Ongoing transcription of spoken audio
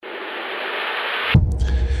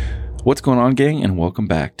What's going on, gang? And welcome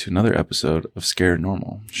back to another episode of Scared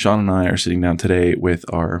Normal. Sean and I are sitting down today with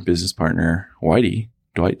our business partner, Dwight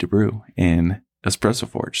DeBrew, in Espresso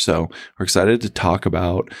Forge. So we're excited to talk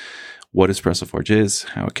about what Espresso Forge is,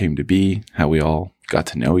 how it came to be, how we all got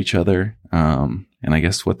to know each other, and I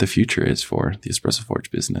guess what the future is for the Espresso Forge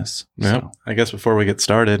business. Yeah, So, I guess before we get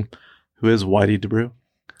started, who is Whitey DeBrew?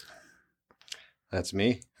 That's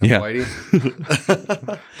me. I'm Yeah.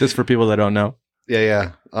 Whitey. Just for people that don't know.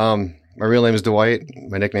 Yeah. My real name is Dwight.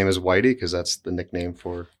 My nickname is Whitey because that's the nickname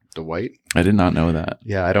for Dwight. I did not know that.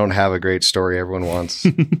 Yeah, I don't have a great story. Everyone wants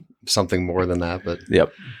something more than that, but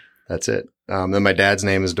Yep. that's it. Then my dad's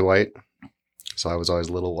name is Dwight, so I was always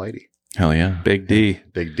Little Whitey. Hell yeah. Big D,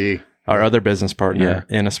 Big D. our other business partner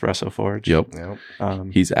in Espresso Forge. Yep. Yep.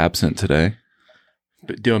 He's absent today.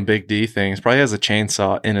 Doing Big D things. Probably has a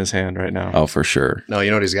chainsaw in his hand right now. Oh, for sure. No, you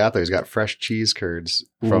know what he's got though? He's got fresh cheese curds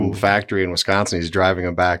from Ooh. the factory in Wisconsin. He's driving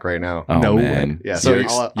them back right now. Oh, No man. way. Yeah, So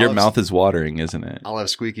so your I'll- mouth is watering, isn't it? I'll have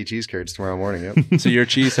squeaky cheese curds tomorrow morning. Yep. So you're a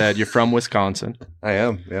cheesehead. You're from Wisconsin. I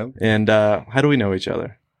am. Yep. And how do we know each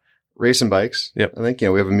other? Racing bikes. Yep. I think,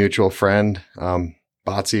 we have a mutual friend,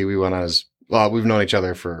 Botsy. We went on we've known each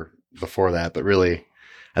other for before that, but really,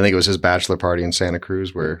 I think it was his bachelor party in Santa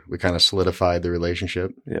Cruz where we kind of solidified the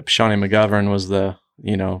relationship. Yep. Shawnee McGovern was the,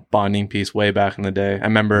 bonding piece way back in the day. I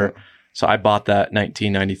remember, so I bought that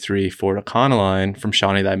 1993 Ford Econoline from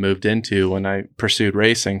Shawnee that I moved into when I pursued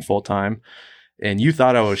racing full time. And you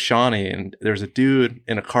thought I was Shawnee, and there was a dude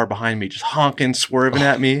in a car behind me just honking, swerving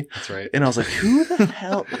at me. That's right. And I was like, who the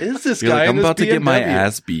hell is this You're guy? like, in I'm this about to get my BMW?"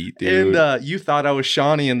 ass beat, dude. And you thought I was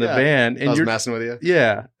Shawnee in the Yeah. van. I And was you're messing with you.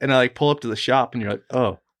 yeah. And I pull up to the shop and you're like,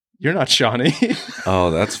 oh, you're not Shawnee. Oh,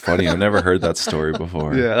 that's funny. I've never heard that story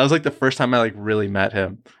before. Yeah. That was like the first time I really met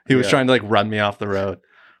him. He was Yeah. trying to run me off the road.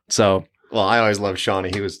 So Well, I always loved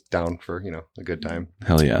Shawnee. He was down for, a good time.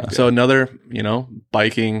 Hell yeah. So another,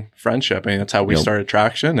 biking friendship. I mean, that's how we Yep. started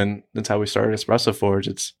Traction, and that's how we started Espresso Forge.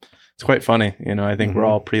 It's quite funny. I think we're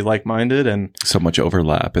all pretty like-minded, and So much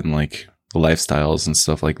overlap in like the lifestyles and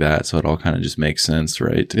stuff like that. So it all kind of just makes sense,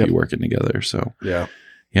 right? To Yep. be working together. So Yeah.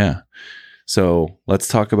 yeah. So let's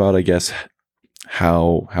talk about, I guess,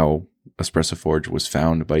 how Espresso Forge was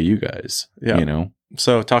found by you guys. Yeah.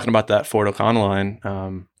 So talking about that Ford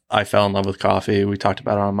Econoline, I fell in love with coffee. We talked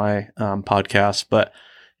about it on my podcast, but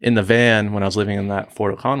in the van when I was living in that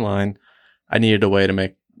Ford Econoline, I needed a way to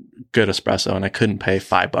make good espresso, and I couldn't pay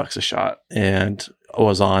 $5 a shot. And I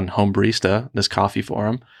was on Home Barista, this coffee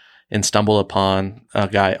forum, and stumbled upon a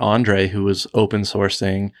guy, Andre, who was open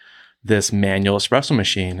sourcing this manual espresso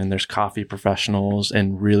machine. And there's coffee professionals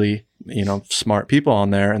and really, smart people on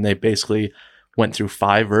there. And they basically went through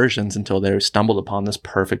 5 versions until they stumbled upon this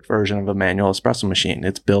perfect version of a manual espresso machine.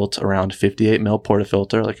 It's built around 58 mil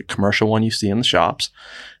portafilter, like a commercial one you see in the shops.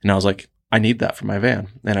 And I was like, I need that for my van.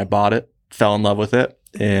 And I bought it, fell in love with it.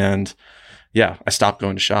 And yeah, I stopped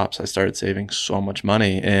going to shops. I started saving so much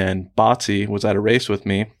money. And Botsy was at a race with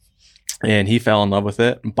me and he fell in love with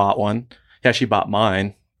it and bought one. He actually bought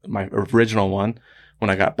mine, my original one, when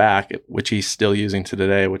I got back, which he's still using to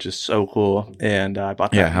today, which is so cool. And I bought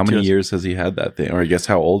that. Yeah. How many years has he had that thing? Or I guess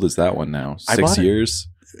how old is that one now? I 6 bought it years?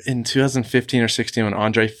 in 2015 or 16 when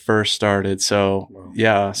Andre first started. So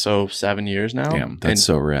yeah, so 7 years now. Damn, that's And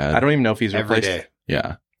so rad. I don't even know if he's Every replaced day.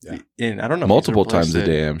 Yeah. And I don't know if he's Multiple replaced times a it.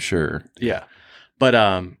 day, I'm sure. Yeah. But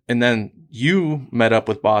and then you met up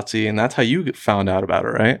with Botsy, and that's how you found out about it,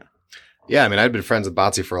 right? Yeah, I'd been friends with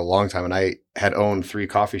Botsy for a long time, and I had owned 3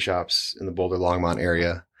 coffee shops in the Boulder Longmont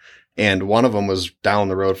area, and one of them was down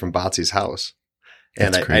the road from Botsy's house.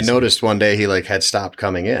 And That's I crazy. noticed one day he had stopped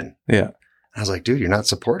coming in. Yeah. I was like, dude, you're not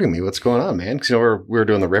supporting me. What's going on, man? Because we were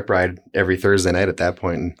doing the rip ride every Thursday night at that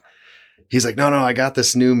point, and he's like, no, I got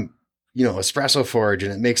this new, Espresso Forge,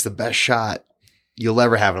 and it makes the best shot you'll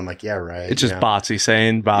ever have. And I'm like, yeah, right. It's just Botsy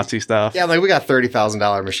saying Botsy stuff. Yeah, I'm like, we got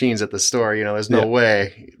 $30,000 machines at the store. There's no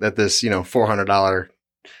way that this, $400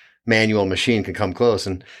 manual machine can come close.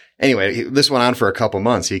 And anyway, this went on for a couple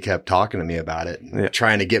months. He kept talking to me about it,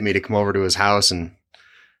 trying to get me to come over to his house. And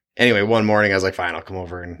anyway, one morning I was like, fine, I'll come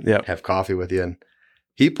over and have coffee with you. And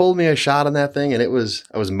he pulled me a shot on that thing, and I was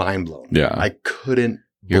mind blown. Yeah. I couldn't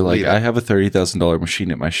You're like, believe it. I have a $30,000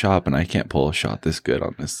 machine at my shop and I can't pull a shot this good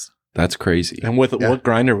on this. That's crazy. And what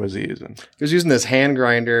grinder was he using? He was using this hand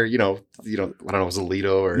grinder, I don't know, it was a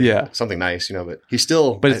Lido or something nice, but he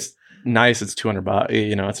still. But it's nice. It's $200.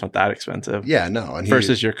 It's not that expensive. Yeah, no. And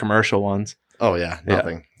versus your commercial ones. Oh yeah,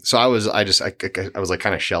 nothing. So I was like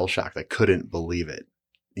kind of shell shocked. I couldn't believe it,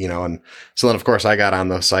 and so then of course I got on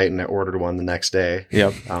the site and I ordered one the next day.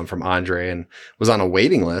 Yep. From Andre, and was on a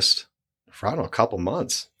waiting list for, I don't know, a couple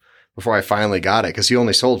months before I finally got it, because he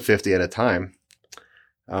only sold 50 at a time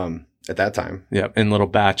at that time. Yeah, in little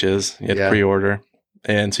batches. You had to pre-order.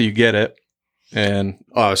 And so you get it. And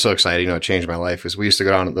I was so excited. It changed my life, because we used to go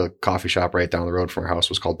down to the coffee shop right down the road from our house. It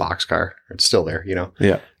was called Boxcar. It's still there,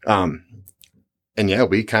 Yeah. And yeah,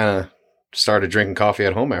 we kind of started drinking coffee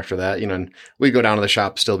at home after that, and we'd go down to the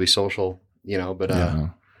shop, still be social,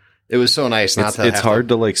 but it was so nice not to. It's hard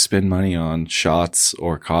to like spend money on shots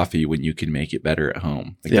or coffee when you can make it better at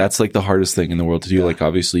home. Like that's like the hardest thing in the world to do. Yeah. Like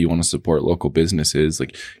obviously you want to support local businesses.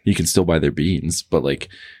 Like you can still buy their beans, but like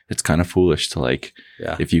it's kind of foolish to like,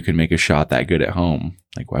 if you can make a shot that good at home,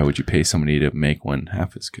 like why would you pay somebody to make one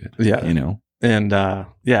half as good? Yeah. And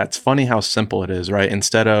it's funny how simple it is, right?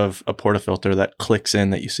 Instead of a portafilter that clicks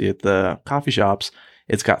in that you see at the coffee shops,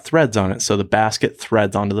 it's got threads on it. So the basket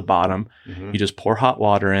threads onto the bottom. Mm-hmm. You just pour hot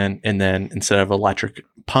water in, and then instead of electric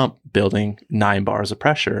pump building 9 bars of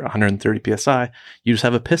pressure, 130 PSI, you just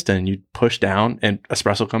have a piston. You push down and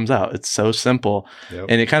espresso comes out. It's so simple. Yep.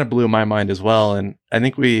 And it kind of blew my mind as well. And I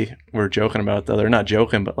think we were joking about it, not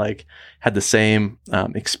joking, but like had the same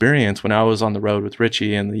experience when I was on the road with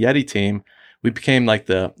Richie and the Yeti team. We became like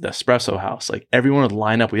the espresso house. Like everyone would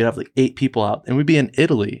line up. We'd have like 8 people out, and we'd be in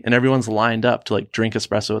Italy, and everyone's lined up to like drink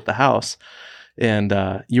espresso at the house. And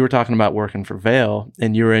you were talking about working for Vail,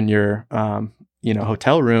 and you were in your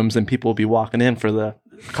hotel rooms, and people would be walking in for the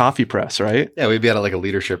coffee press, right? Yeah, we'd be at like a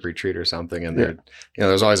leadership retreat or something, and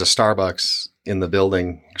there's always a Starbucks in the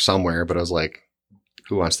building somewhere. But I was like,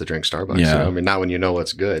 who wants to drink Starbucks? Yeah. I mean, not when you know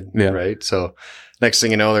what's good, right? So next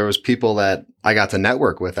thing you know, there was people that I got to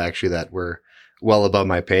network with actually that were well above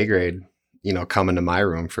my pay grade, coming to my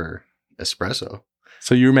room for espresso.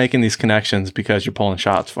 So you're making these connections because you're pulling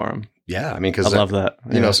shots for them. Yeah. I mean, because I love that.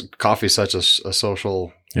 Coffee is such a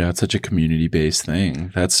social. Yeah. It's such a community based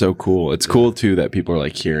thing. That's so cool. It's cool too that people are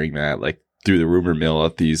like hearing that like through the rumor mill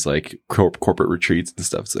at these like corporate retreats and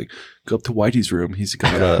stuff. It's like, go up to Whitey's room. He's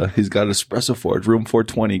got an espresso forge, room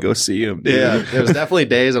 420. Go see him. Dude. Yeah. There was definitely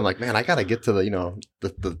days I'm like, man, I got to get to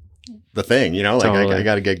the thing, totally. I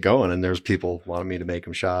got to get going. And there's people wanting me to make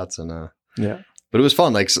them shots and, but it was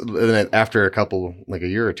fun. Like after a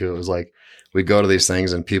year or two, it was like, we'd go to these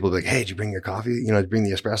things and people would be like, hey, did you bring your coffee? Did you bring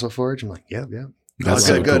the espresso forge? I'm like, yeah. That's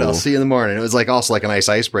so good. Cool. I'll see you in the morning. It was like also like a nice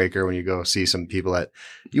icebreaker when you go see some people that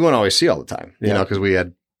you won't always see all the time, because we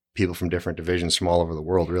had people from different divisions from all over the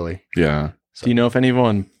world, really. Yeah. So. Do you know if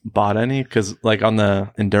anyone bought any? Because like on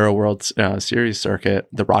the Enduro World Series circuit,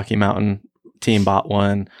 the Rocky Mountain team bought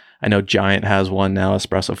one. I know Giant has one now,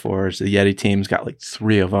 Espresso Forge. The Yeti team's got like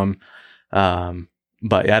 3 of them.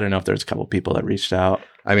 But I don't know if there's a couple people that reached out.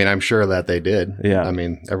 I mean, I'm sure that they did. Yeah. I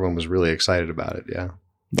mean, everyone was really excited about it. Yeah.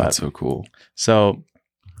 That's so cool. So,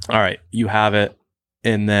 all right, you have it.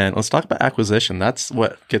 And then let's talk about acquisition. That's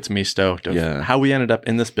what gets me stoked of how we ended up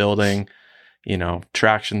in this building.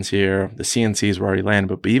 Traction's here. The CNCs were already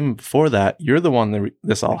landed. But even before that, you're the one that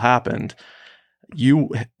this all happened. You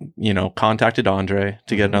contacted Andre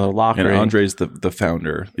to get another locker. And Andre's the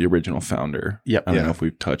founder, the original founder. Yep. I don't know if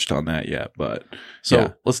we've touched on that yet, but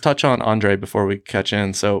let's touch on Andre before we catch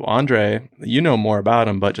in. So Andre, you know more about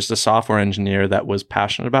him, but just a software engineer that was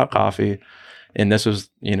passionate about coffee. And this was,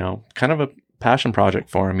 kind of a passion project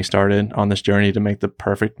for him. He started on this journey to make the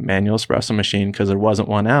perfect manual espresso machine because there wasn't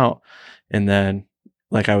one out. And then,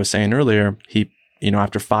 like I was saying earlier, he,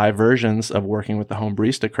 after 5 versions of working with the home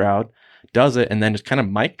barista crowd, does it and then just kind of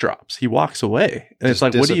mic drops. He walks away. And it's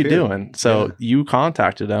like, what are you doing? So you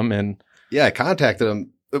contacted him and... Yeah, I contacted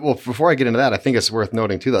him. Well, before I get into that, I think it's worth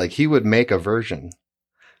noting too that like he would make a version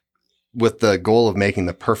with the goal of making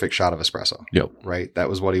the perfect shot of espresso. Yep. Right? That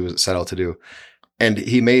was what he was set out to do. And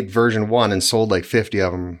he made version 1 and sold like 50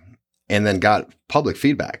 of them and then got public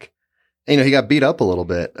feedback. And, he got beat up a little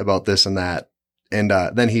bit about this and that. And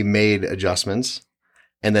then he made adjustments.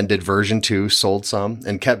 And then did version 2, sold some,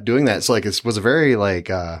 and kept doing that. So like it was a very like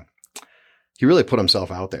he really put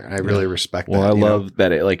himself out there, and I really respect that. Well, I love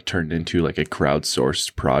that it like turned into like a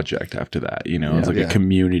crowdsourced project after that. It's like a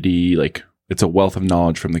community, like it's a wealth of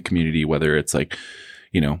knowledge from the community, whether it's like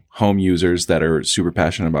home users that are super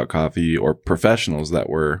passionate about coffee or professionals that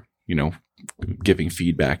were giving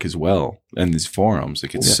feedback as well. And these forums,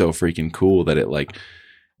 like it's so freaking cool that it like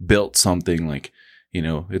built something like.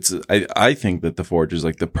 It's I think that the Forge is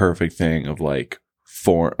like the perfect thing of like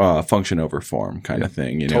function over form kind of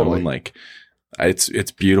thing, totally. And like it's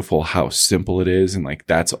beautiful how simple it is, and like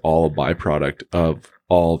that's all a byproduct of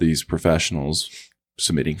all these professionals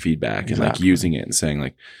submitting feedback and like using it and saying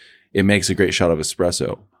like it makes a great shot of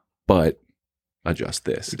espresso, but adjust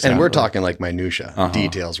this. And we're talking like minutia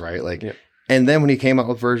details, right? Like, and then when he came out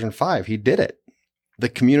with version 5, he did it. The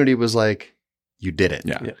community was like, you did it.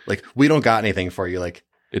 Yeah. Like, we don't got anything for you. Like,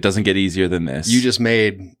 It doesn't get easier than this. you just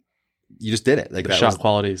did it. Like, The that shot was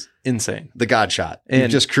quality is insane. the God shot. You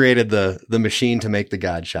And- just created the machine to make the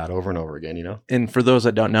God shot over and over again, you know? And for those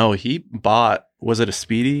that don't know, he bought, was it a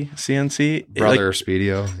Speedy CNC? Brother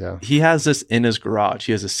Speedio. Yeah. He has this in his garage.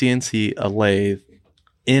 He has a CNC, a lathe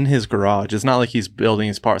in his garage. It's not like he's building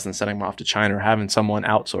his parts and sending them off to China or having someone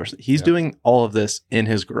outsource it. He's doing all of this in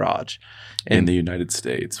his garage. in the United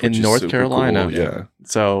States. In which is North super Carolina. cool. Yeah.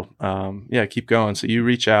 So, keep going. So you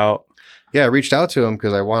reach out. Yeah, I reached out to him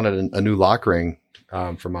because I wanted a new lock ring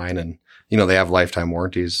for mine. And, you know, they have lifetime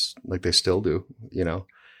warranties like they still do, you know.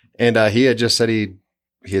 And he had just said he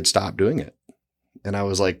had stopped doing it. And I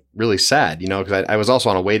was like really sad, you know, because I was also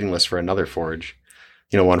on a waiting list for another forge,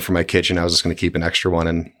 you know, one for my kitchen. I was just going to keep an extra one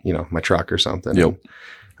in, you know, my truck or something. Yep.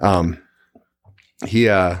 And, he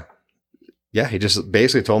just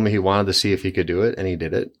basically told me he wanted to see if he could do it, and he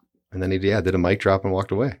did it. And then he did a mic drop and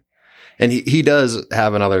walked away. And he does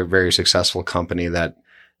have another very successful company that,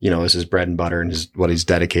 you know, is his bread and butter and is what he's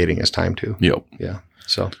dedicating his time to. Yep. Yeah.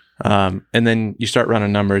 So, And then you start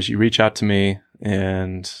running numbers. You reach out to me,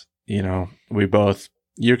 and, you know,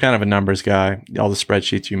 you're kind of a numbers guy. All the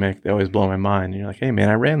spreadsheets you make, they always blow my mind. And you're like, hey, man,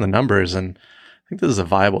 I ran the numbers, and I think this is a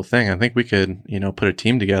viable thing. I think we could, you know, put a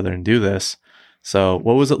team together and do this. So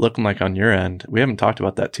what was it looking like on your end? We haven't talked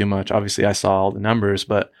about that too much. Obviously, I saw all the numbers,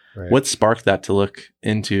 but right. what sparked that to look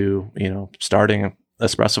into, you know, starting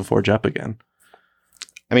Espresso Forge up again?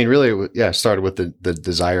 I mean, really, it started with the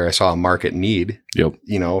desire. I saw a market need, Yep.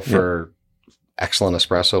 you know, for excellent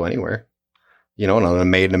espresso anywhere, you know, and a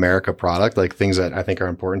made in America product, like things that I think are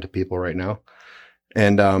important to people right now.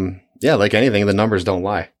 And, like anything, the numbers don't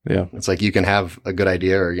lie. Yeah. It's like you can have a good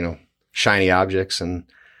idea or, you know, shiny objects, and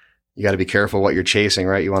you got to be careful what you're chasing,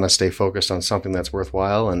 right? You want to stay focused on something that's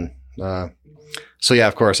worthwhile. And,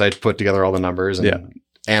 of course, I put together all the numbers and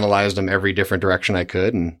analyzed them every different direction I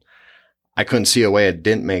could. And I couldn't see a way it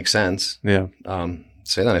didn't make sense. Yeah.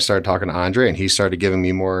 So then I started talking to Andre, and he started giving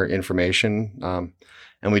me more information.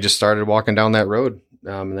 And we just started walking down that road.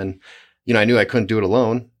 And then, you know, I knew I couldn't do it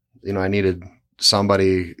alone. You know, I needed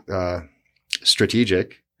somebody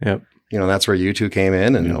strategic. Yep. You know, that's where you two came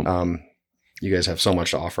in. And you guys have so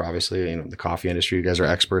much to offer, obviously. You know, the coffee industry, you guys are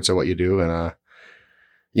experts at what you do. And,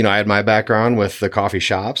 you know, I had my background with the coffee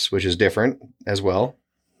shops, which is different as well.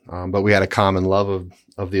 But we had a common love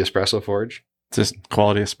of the Espresso Forge. Just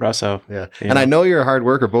quality espresso. Yeah. And I know you're a hard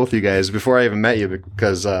worker, both of you guys, before I even met you,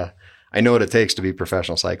 because I know what it takes to be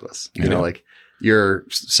professional cyclists. You know, like, you're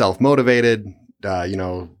self-motivated. You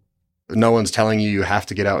know, no one's telling you have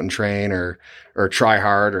to get out and train or try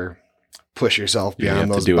hard or push yourself beyond you have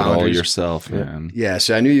those to do boundaries. it all yourself, man. Yeah.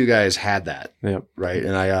 So I knew you guys had that. Yep. Right.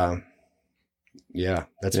 And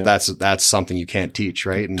that's something you can't teach.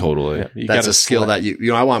 Right. And Totally. Yeah, that's a skill that you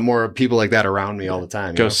know, I want more people like that around me all the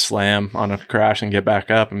time. Go slam on a crash and get back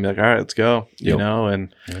up and be like, all right, let's go, you know?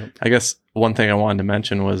 And I guess one thing I wanted to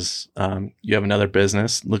mention was you have another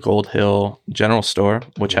business, the Gold Hill General Store,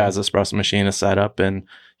 which has espresso machine set up. And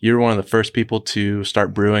you're one of the first people to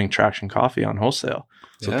start brewing traction coffee on wholesale.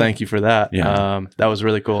 So thank you for that. Yeah. That was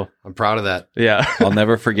really cool. I'm proud of that. Yeah. I'll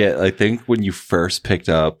never forget. I think when you first picked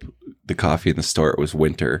up the coffee in the store, it was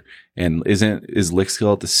winter. And is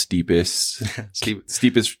Lickskill the steepest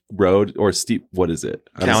road or what is it?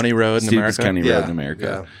 County road in Steepest America. county road in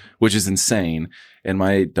America, which is insane. And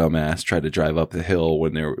my dumbass tried to drive up the hill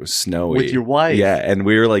when there was snowy. With your wife. Yeah. And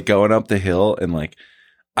we were like going up the hill, and like,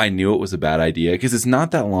 I knew it was a bad idea because it's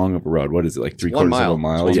not that long of a road. What is it, like 3/4 of a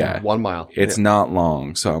mile? It's yeah. 1 mile. It's not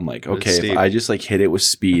long. So I'm like, okay, if I just like hit it with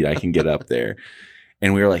speed, I can get up there.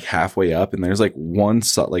 And we were like halfway up, and there's like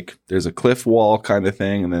there's a cliff wall kind of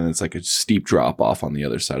thing. And then it's like a steep drop off on the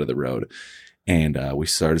other side of the road. And we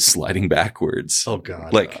started sliding backwards. Oh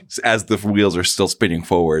God. Like as the wheels are still spinning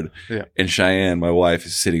forward. Yeah. And Cheyenne, my wife,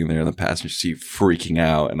 is sitting there in the passenger seat freaking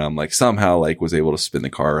out. And I'm like, somehow like was able to spin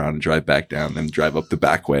the car around and drive back down, then drive up the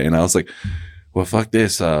back way. And I was like, well, fuck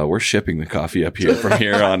this. We're shipping the coffee up here from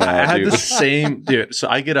here on out. I had dude. the same, dude. So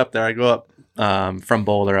I get up there, I go up from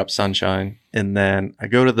Boulder up Sunshine, and then I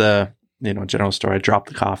go to the, you know, general store. I drop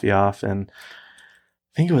the coffee off, and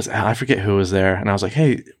I think it was Al. I forget who was there. And I was like,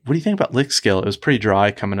 hey, what do you think about Lickskill? It was pretty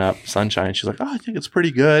dry coming up Sunshine. She's like, oh, I think it's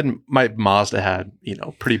pretty good. And my Mazda had, you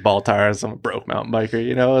know, pretty ball tires. I'm a broke mountain biker,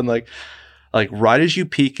 you know, and like, like right as you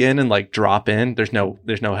peek in and like drop in, there's no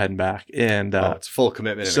heading back. And it's full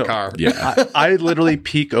commitment in so a car. Yeah. I literally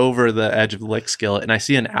peek over the edge of the lick skillet and I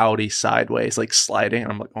see an Audi sideways, like sliding.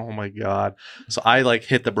 I'm like, oh my God. So I like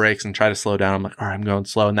hit the brakes and try to slow down. I'm like, all right, I'm going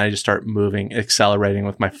slow. And then I just start moving, accelerating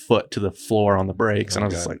with my foot to the floor on the brakes. And I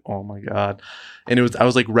was just like, oh my God. And I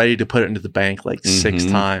was like ready to put it into the bank like 6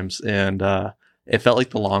 times. And, it felt like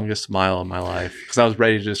the longest mile of my life because I was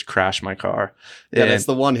ready to just crash my car. Yeah, and that's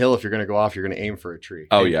the one hill. If you're going to go off, you're going to aim for a tree.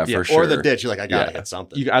 Oh yeah, for sure. Or the ditch. You're like, I got to hit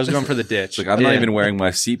something. I was going for the ditch. Like, I'm not even wearing my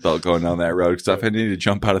seatbelt going down that road because I need to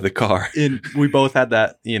jump out of the car. And we both had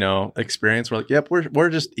that, experience. We're like, yep, we're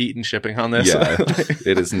just eating shipping on this. Yeah,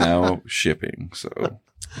 it is now shipping.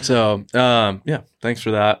 So, thanks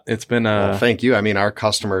for that. It's been well, thank you. I mean, our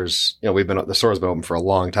customers, the store's been open for a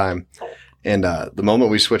long time. And the moment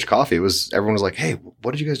we switched coffee, everyone was like, hey, what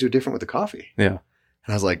did you guys do different with the coffee? Yeah. And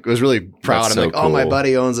I was like, it was really proud. That's I'm so like, cool. oh, my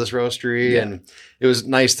buddy owns this roastery. And it was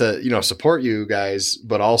nice to, support you guys,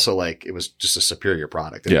 but also like it was just a superior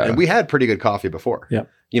product. And we had pretty good coffee before,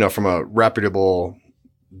 from a reputable,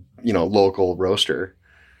 local roaster.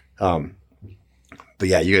 But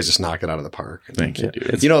yeah, you guys just knock it out of the park. Thank you,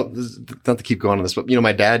 dude. Not to keep going on this, but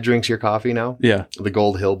my dad drinks your coffee now. Yeah. The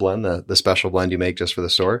Gold Hill blend, the special blend you make just for the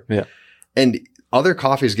store. Yeah. And other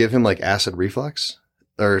coffees give him like acid reflux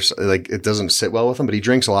or like it doesn't sit well with him, but he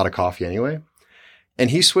drinks a lot of coffee anyway. And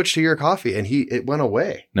he switched to your coffee and it went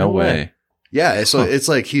away. No way. Yeah. So it's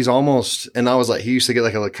like he's almost, and I was like, he used to get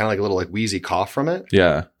like kind of like a little like wheezy cough from it.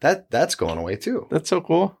 Yeah. That's going away too. That's so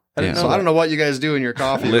cool. I don't know what you guys do in your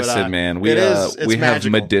coffee. Listen, but, man, we have magical.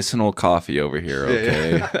 medicinal coffee over here.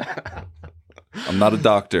 Okay. Yeah. I'm not a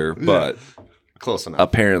doctor, but close enough.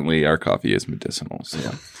 Apparently our coffee is medicinal. So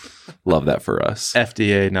love that for us.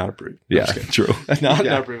 FDA not approved. Yeah, true. not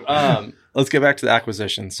approved. Let's get back to the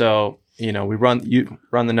acquisition. So, you run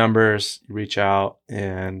the numbers, you reach out,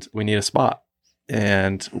 and we need a spot.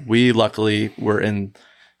 And we luckily were in.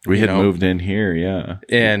 We had moved in here, yeah.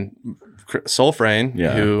 And Soulframe,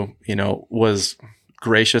 who was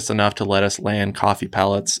gracious enough to let us land coffee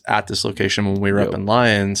pallets at this location when we were up in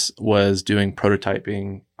Lyons, was doing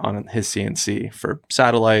prototyping on his CNC for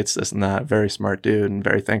satellites, this and that. Very smart dude, and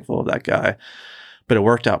very thankful of that guy. But it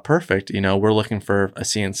worked out perfect. We're looking for a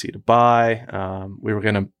CNC to buy. We were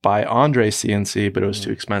going to buy Andre's CNC, but it was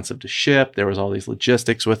too expensive to ship. There was all these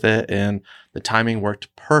logistics with it, and the timing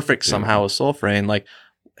worked perfect somehow with Soulframe. Like,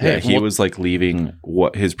 hey, he was like leaving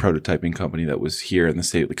his prototyping company that was here in the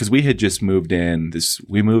state because we had just moved in.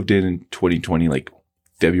 We moved in 2020, like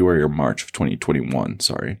February or March of 2021.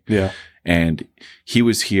 Sorry. Yeah. And he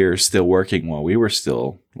was here still working while we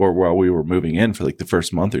were moving in for like the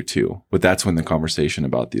first month or two. But that's when the conversation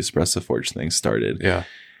about the Espresso Forge thing started. Yeah.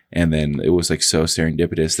 And then it was like so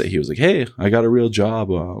serendipitous that he was like, hey, I got a real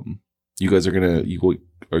job. You guys are gonna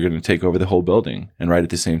take over the whole building. And right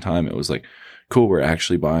at the same time, it was like, cool, we're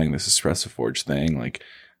actually buying this Espresso Forge thing. Like,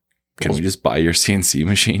 can we just buy your CNC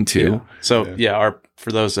machine too? Yeah. So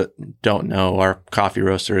for those that don't know, our coffee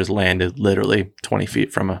roaster is landed literally 20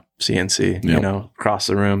 feet from a CNC, across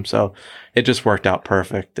the room. So it just worked out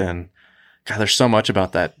perfect. And God, there's so much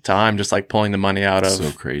about that time, just like pulling the money out of,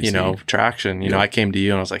 so crazy. Traction. I came to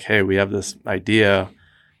you and I was like, hey, we have this idea.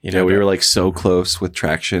 We were like so close with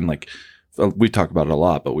Traction. Like, we talk about it a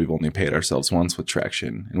lot, but we've only paid ourselves once with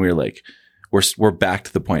Traction. And we were like, we're back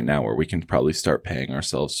to the point now where we can probably start paying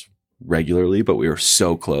ourselves regularly, but we were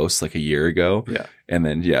so close like a year ago. Yeah. And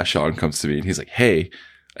then, Sean comes to me and he's like, hey,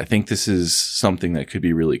 I think this is something that could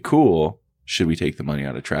be really cool. Should we take the money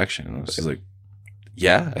out of Traction? And I was just like,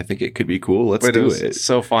 yeah, I think it could be cool. Let's do it. It's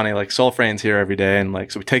so funny. Like, Soulframe's here every day. And like,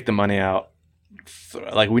 so we take the money out.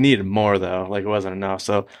 Like, we needed more though. Like, it wasn't enough.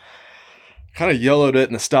 So kind of YOLO'd it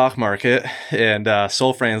in the stock market, and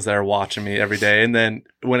Soulframe's there watching me every day. And then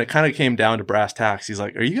when it kind of came down to brass tacks, he's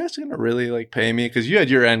like, are you guys going to really like pay me? Because you had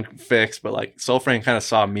your end fixed, but like Soulframe kind of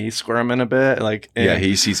saw me squirming a bit. Like,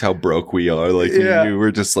 he sees how broke we are. Like, you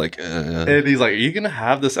were just like, And he's like, are you going to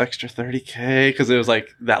have this extra $30K? Because it was like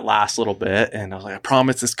that last little bit. And I was like, I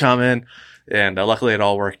promise it's coming. And luckily it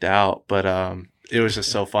all worked out. But it was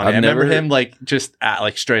just so funny. I remember him like just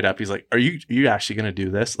like straight up. He's like, "Are you actually gonna do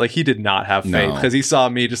this?" Like, he did not have faith because he saw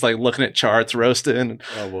me just like looking at charts, roasting.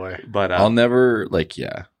 Oh boy! But I'll never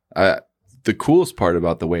the coolest part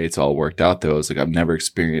about the way it's all worked out though is like I've never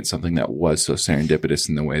experienced something that was so serendipitous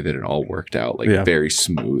in the way that it all worked out very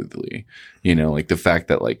smoothly. Like the fact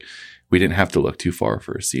that like we didn't have to look too far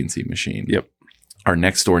for a CNC machine. Yep. Our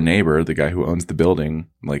next door neighbor, the guy who owns the building,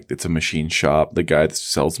 like it's a machine shop, the guy that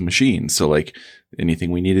sells machines. So like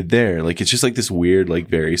anything we needed there, like it's just like this weird, like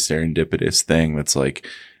very serendipitous thing that's like,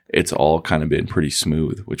 it's all kind of been pretty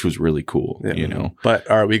smooth, which was really cool, you know. But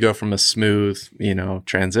all right, we go from a smooth,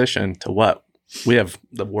 transition to what? We have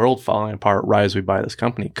the world falling apart right as we buy this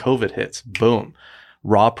company. COVID hits, boom.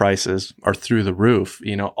 Raw prices are through the roof.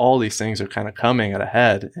 All these things are kind of coming at a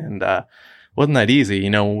head. And wasn't that easy?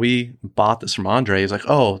 When we bought this from Andre, he's like,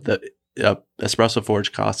 oh, the Espresso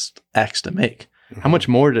Forge costs X to make. How much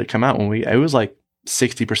more did it come out when it was like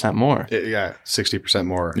 60% more. 60%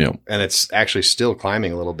 more. Yeah. And it's actually still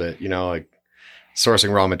climbing a little bit, like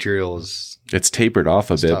sourcing raw materials. It's tapered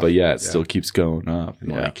off a bit, tough. but it still keeps going up.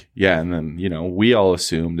 And and then, we all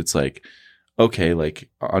assumed it's like, okay, like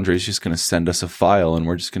Andre's just going to send us a file and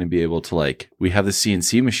we're just going to be able to we have the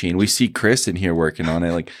CNC machine. We see Chris in here working on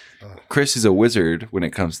it. Like Chris is a wizard when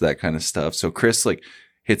it comes to that kind of stuff. So Chris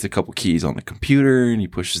hits a couple keys on the computer and he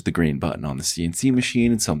pushes the green button on the CNC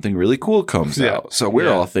machine and something really cool comes out. So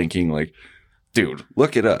we're all thinking dude,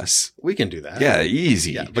 look at us. We can do that. Yeah,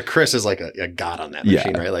 easy. Yeah, but Chris is like a god on that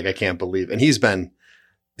machine, right? I can't believe. And he's been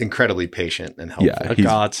incredibly patient and helpful. Yeah, a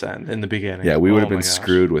godsend in the beginning. Yeah, we would have been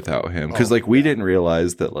screwed without him. Because we didn't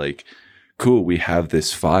realize that cool, we have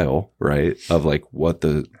this file, right, of what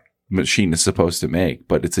the machine is supposed to make,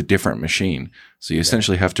 but it's a different machine. So you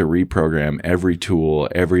essentially have to reprogram every tool,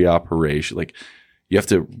 every operation. You have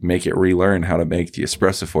to make it relearn how to make the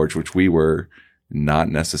Espresso Forge, which we were not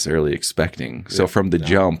necessarily expecting. So from the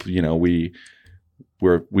jump, we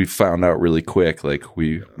found out really quick,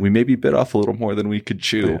 we maybe bit off a little more than we could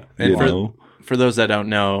chew. And for those that don't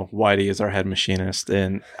know, Whitey is our head machinist.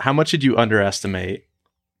 And how much did you underestimate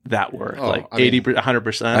that work? 80%,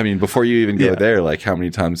 100%? I mean, before you even go there, how many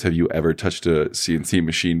times have you ever touched a CNC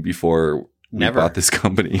machine before we bought this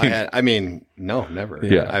company? No, never.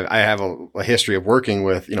 Yeah. I have a history of working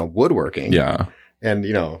with, woodworking. Yeah. And,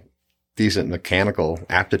 decent mechanical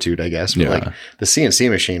aptitude, I guess. But the CNC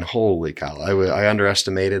machine, holy cow. I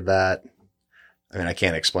underestimated that. I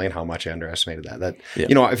can't explain how much I underestimated that.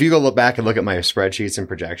 If you go look back and look at my spreadsheets and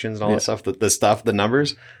projections and all that stuff, the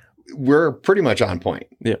numbers, we're pretty much on point.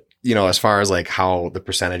 Yeah. As far as how the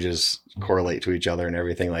percentages correlate to each other and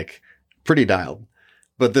everything, pretty dialed.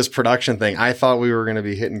 But this production thing, I thought we were going to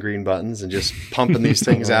be hitting green buttons and just pumping these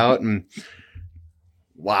things out. And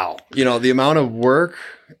wow, the amount of work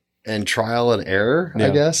and trial and error,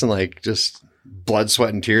 I guess, and just blood,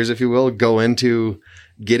 sweat, and tears, if you will, go into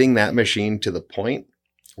getting that machine to the point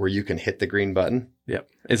where you can hit the green button. Yep.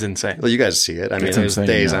 It's insane. Well, you guys see it. There's insane,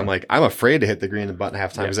 days I'm afraid to hit the green button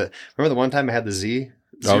half time. Remember the one time I had the Z?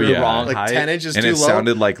 Wrong height. 10 inches and too it low.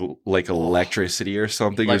 Sounded like electricity or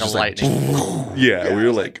something. Like it was a lightning. We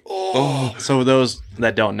were oh. So those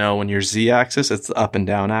that don't know, when your Z axis, it's the up and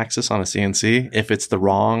down axis on a CNC. If it's the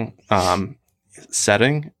wrong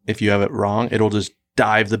setting, if you have it wrong, it'll just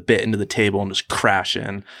dive the bit into the table and just crash in.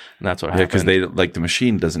 And that's what happened. Because the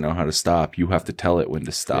machine doesn't know how to stop. You have to tell it when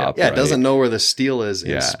to stop. It doesn't know where the steel is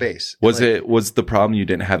in space. Was the problem you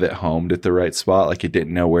didn't have it homed at the right spot? It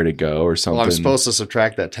didn't know where to go or something? Well, I'm supposed to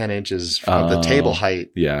subtract that 10 inches from the table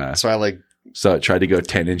height. Yeah. So So it tried to go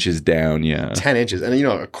 10 inches down. Yeah. 10 inches. And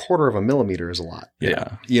a quarter of a millimeter is a lot.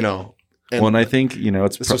 Yeah. And I think,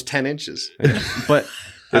 this was 10 inches. But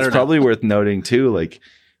it's probably worth noting too,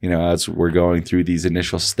 as we're going through these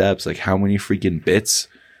initial steps, how many freaking bits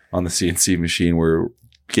on the CNC machine were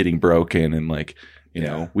getting broken. And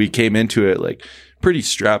we came into it pretty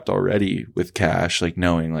strapped already with cash,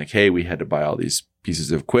 knowing hey, we had to buy all these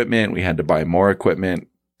pieces of equipment. We had to buy more equipment,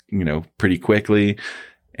 pretty quickly.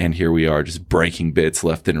 And here we are just breaking bits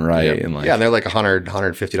left and right. And and they're $100,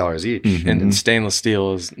 $150 each. Mm-hmm. And stainless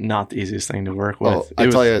steel is not the easiest thing to work with. Well, I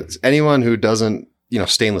tell you, anyone who doesn't,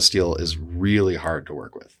 stainless steel is really hard to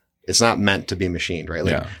work with. It's not meant to be machined, right?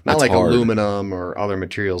 Not like hard. Aluminum or other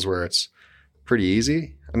materials where it's pretty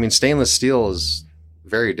easy. Stainless steel is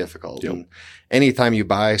very difficult. Yep. And anytime you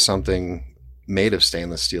buy something made of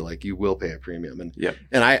stainless steel, you will pay a premium. And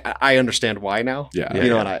and I understand why now.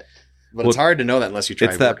 Yeah. But it's hard to know that unless you try.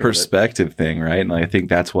 It's that perspective thing, right? And I think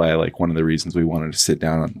that's why, one of the reasons we wanted to sit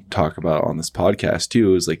down and talk about on this podcast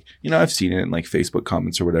too is I've seen it in Facebook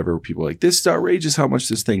comments or whatever, where people are this is outrageous how much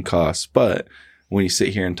this thing costs. But when you sit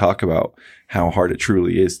here and talk about how hard it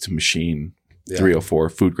truly is to machine 304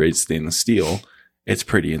 food grade stainless steel, it's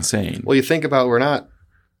pretty insane. Well, you think about, we're not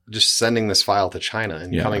just sending this file to China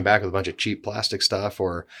and coming back with a bunch of cheap plastic stuff,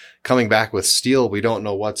 or coming back with steel we don't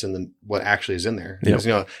know what actually is in there. Because,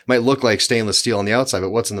 it might look like stainless steel on the outside, but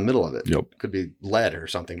what's in the middle of it? Yep. Could be lead or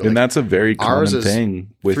something. But and that's a very common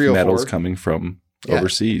thing with 304. metals coming from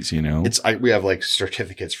overseas, we have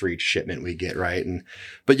certificates for each shipment we get, right?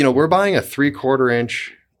 But we're buying a 3/4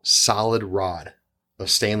 inch solid rod of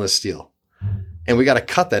stainless steel, and we got to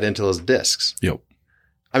cut that into those discs. Yep.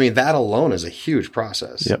 I mean, that alone is a huge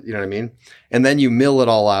process. Yep. You know what I mean? And then you mill it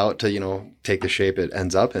all out to, you know, take the shape it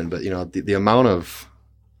ends up in. But, you know, the amount of,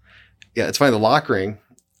 it's funny. The lock ring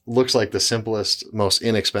looks like the simplest, most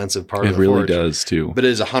inexpensive part of the really forge. does too. But it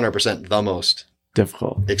is 100% the most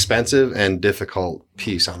difficult, expensive and difficult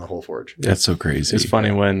piece on the whole forge. That's so crazy. It's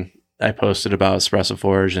funny when I posted about Espresso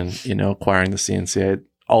Forge and, you know, acquiring the CNC,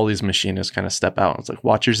 all these machinists kind of step out and it's like,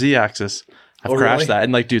 watch your Z axis. I've crashed that.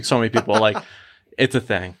 And like, dude, so many people like, it's a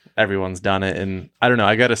thing. Everyone's done it. And I don't know.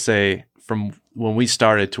 I got to say, from when we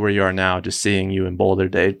started to where you are now, just seeing you in Boulder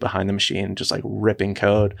Day behind the machine, just like ripping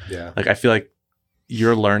code. Yeah. Like, I feel like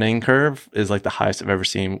your learning curve is like the highest I've ever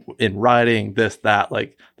seen in writing, this, that.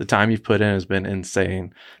 Like, the time you've put in has been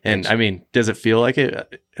insane. And I mean, does it feel like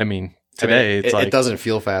it? I mean, today it's like, it doesn't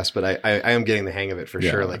feel fast, but I am getting the hang of it for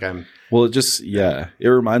sure. Like well, it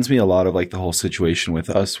reminds me a lot of like the whole situation with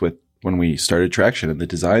us with when we started Traction and the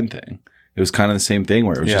design thing. It was kind of the same thing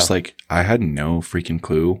where it was just like, I had no freaking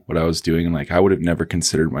clue what I was doing. And like, I would have never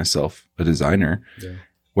considered myself a designer. Yeah.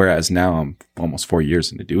 Whereas now I'm almost 4 years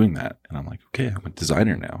into doing that. And I'm like, okay, I'm a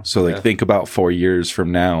designer now. So like, think about 4 years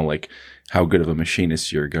from now, like how good of a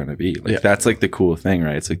machinist you're going to be. Like that's like the cool thing,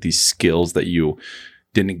 right? It's like these skills that you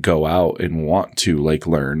didn't go out and want to like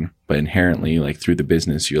learn, but inherently like through the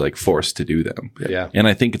business, you're like forced to do them. Yeah. And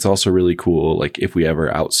I think it's also really cool. Like if we ever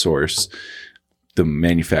outsource the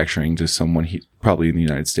manufacturing to someone probably in the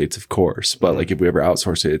United States, of course, but like if we ever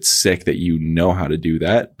outsource it, it's sick that you know how to do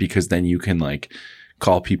that, because then you can like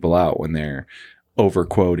call people out when they're over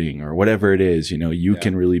quoting or whatever it is, you know, you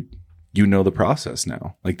can really, you know, the process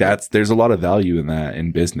now. Like there's a lot of value in that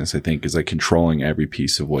in business, I think, is like controlling every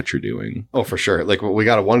piece of what you're doing. Oh, for sure. Like we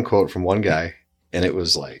got one quote from one guy and it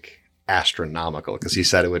was like astronomical because he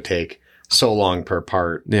said it would take so long per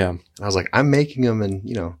part. Yeah. And I was like, I'm making them in,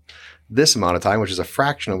 you know, this amount of time, which is a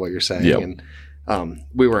fraction of what you're saying. Yep. And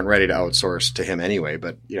we weren't ready to outsource to him anyway,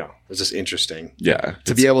 but you know, it's just interesting. Yeah.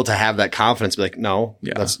 To be able to have that confidence, be like, no,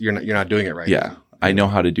 Yeah. you're not doing it right. Yeah. I know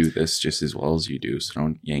how to do this just as well as you do, so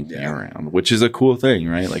don't yank me around, which is a cool thing,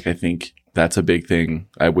 right? Like, I think that's a big thing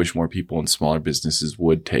I wish more people in smaller businesses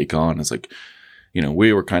would take on. Is like, you know,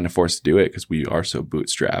 we were kind of forced to do it because we are so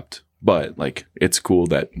bootstrapped, but like, it's cool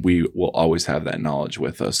that we will always have that knowledge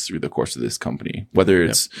with us through the course of this company, whether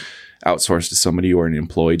it's outsourced to somebody or an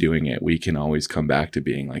employee doing it. We can always come back to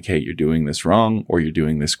being like, hey, you're doing this wrong or you're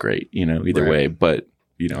doing this great, you know, either way. But,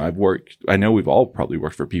 you know, I know we've all probably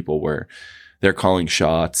worked for people where they're calling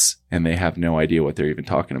shots and they have no idea what they're even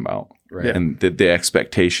talking about. Right. And the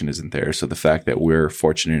expectation isn't there. So the fact that we're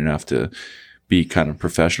fortunate enough to be kind of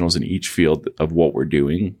professionals in each field of what we're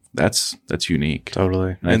doing, that's unique.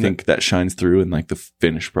 Totally. And I think that shines through in like the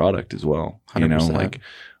finished product as well. 100%. You know, like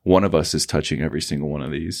one of us is touching every single one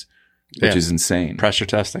of these, which is insane. Pressure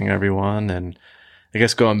testing everyone. And I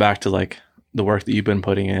guess going back to like the work that you've been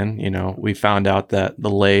putting in, you know, we found out that the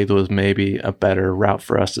lathe was maybe a better route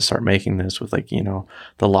for us to start making this with like, you know,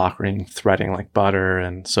 the lock ring threading like butter.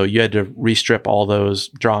 And so you had to restrip all those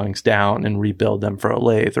drawings down and rebuild them for a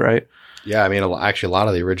lathe, right? Yeah. I mean, actually a lot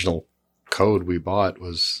of the original code we bought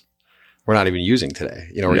we're not even using today.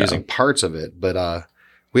 You know, we're using parts of it, but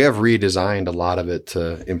we have redesigned a lot of it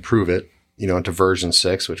to improve it, you know, into version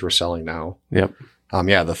 6, which we're selling now. Yep.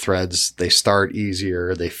 The threads, they start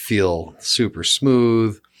easier. They feel super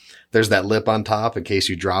smooth. There's that lip on top in case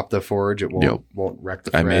you drop the forge. It won't wreck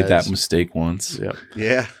the threads. I made that mistake once. Yep.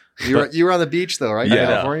 Yeah. You were on the beach though, right? Yeah. In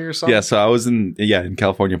California or something? Yeah. So I was in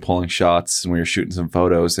California pulling shots and we were shooting some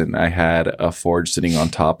photos and I had a forge sitting on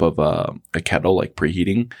top of a kettle, like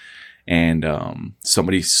preheating. And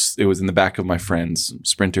it was in the back of my friend's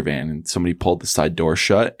Sprinter van and somebody pulled the side door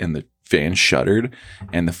shut and the fan shuttered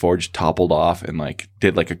and the forge toppled off and like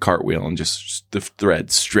did like a cartwheel and just the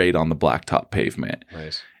thread straight on the blacktop pavement.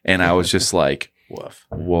 Nice. And I was just like, woof.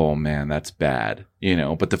 Whoa, man, that's bad. You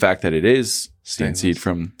know, but the fact that it is CNC'd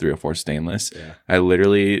from 304 stainless,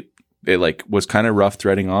 it like was kind of rough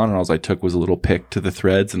threading on and all I took was a little pick to the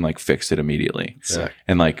threads and like fixed it immediately. Sick.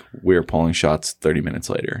 And like we were pulling shots 30 minutes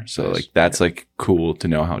later. So like that's like cool to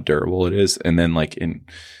know how durable it is. And then like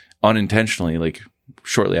unintentionally, like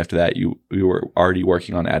shortly after that, you were already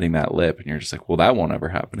working on adding that lip and you're just like, well, that won't ever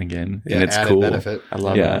happen again. Yeah, and it's cool. Benefit. I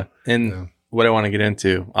love that. And what I want to get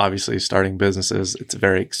into, obviously starting businesses, it's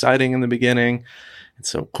very exciting in the beginning. It's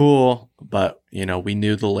so cool, but you know, we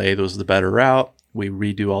knew the lathe was the better route. We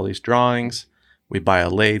redo all these drawings. We buy a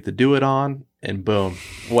lathe to do it on and boom,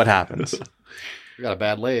 what happens? We got a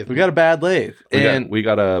bad lathe. We got a bad lathe. We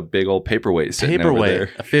got a big old paperweight sitting over there.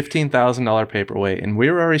 A $15,000 paperweight. And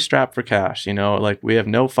we were already strapped for cash. You know, like we have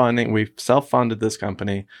no funding. We've self-funded this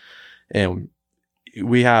company. And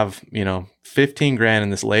we have, 15 grand in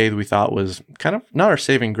this lathe we thought was kind of not our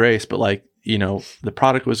saving grace, but like, the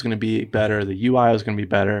product was going to be better. The UI was going to be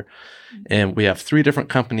better. And we have 3 different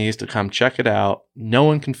companies to come check it out. No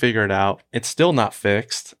one can figure it out. It's still not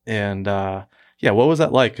fixed. And what was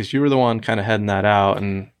that like? Because you were the one kind of heading that out.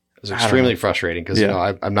 And it was extremely frustrating because,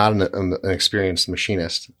 I'm not an experienced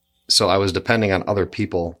machinist. So I was depending on other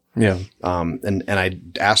people. Yeah. And I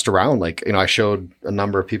asked around, I showed a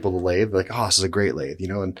number of people the lathe, like, oh, this is a great lathe,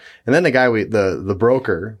 and then the guy, the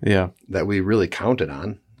broker that we really counted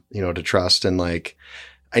on, to trust. And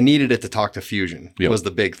I needed it to talk to Fusion was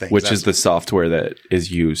the big thing. Which is the software that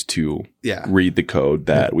is used to read the code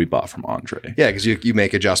that we bought from Andre. Yeah. Cause you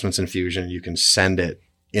make adjustments in Fusion, you can send it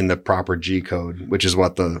in the proper G code, which is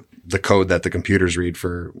what the code that the computers read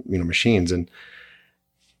for, machines. And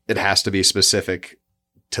it has to be specific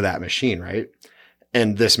to that machine, right?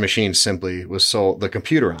 And this machine simply the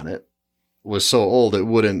computer on it was so old it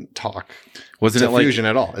wouldn't talk wasn't to it Fusion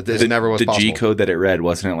at all. It never was possible. The G code that it read,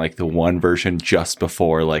 wasn't it like the one version just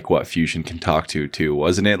before what Fusion can talk to too?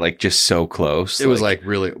 Wasn't it just so close? It was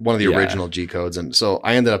really one of the original G codes. And so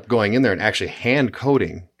I ended up going in there and actually hand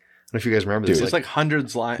coding. I don't know if you guys remember this. It's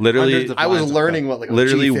hundreds lines. Literally, I was learning what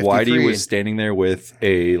literally G53. Whitey was standing there with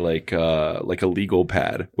a a legal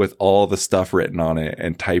pad with all the stuff written on it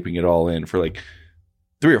and typing it all in for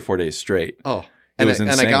 3 or 4 days straight. Oh, and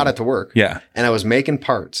I got it to work. Yeah, and I was making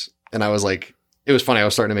parts, and I was like, it was funny. I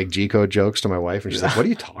was starting to make G code jokes to my wife, and she's like, "What are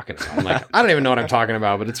you talking about?" I'm like, "I don't even know what I'm talking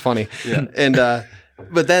about, but it's funny." Yeah, and then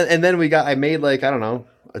I made I don't know,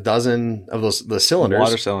 a dozen of the cylinders.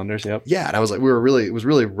 Water cylinders, yep. Yeah, and I was like, it was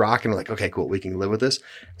really rocking. Like, okay, cool, we can live with this.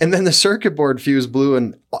 And then the circuit board fuse blew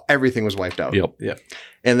and everything was wiped out. Yep.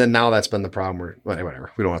 And then now that's been the problem.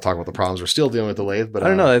 Whatever. We don't want to talk about the problems. We're still dealing with the lathe, but I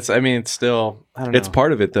don't know. It's still, I don't know. It's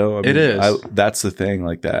part of it though. It is. That's the thing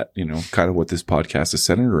that, kind of what this podcast is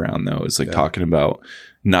centered around though, is talking about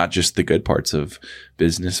not just the good parts of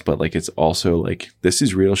business, but it's also this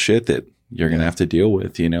is real shit that you're going to have to deal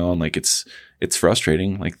with, and it's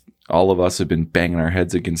frustrating. All of us have been banging our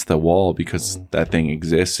heads against the wall because that thing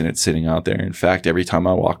exists and it's sitting out there. In fact, every time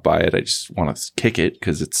I walk by it, I just want to kick it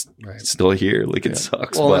because it's still here. It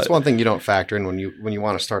sucks. Well, that's one thing you don't factor in when you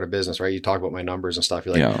want to start a business, right? You talk about my numbers and stuff.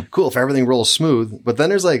 You're like, cool, if everything rolls smooth. But then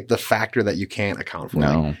there's the factor that you can't account for.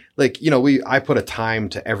 No. I put a time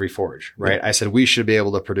to every forge, right? Yeah. I said we should be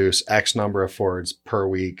able to produce X number of forges per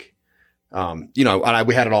week. And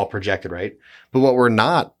we had it all projected, right? But what we're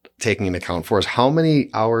not taking into account for is how many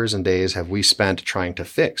hours and days have we spent trying to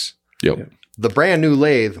fix the brand new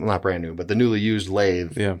lathe, well, not brand new, but the newly used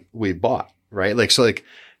lathe we bought, right?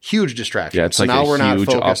 Huge distraction. Yeah, it's so now a we're not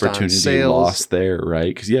huge focused opportunity on sales. Lost there,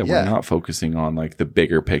 right? Because we're not focusing on the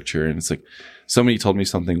bigger picture. And it's somebody told me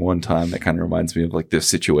something one time that kind of reminds me of this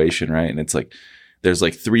situation, right? And it's there's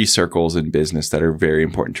 3 circles in business that are very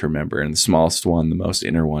important to remember. And the smallest one, the most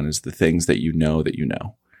inner one, is the things that you know that you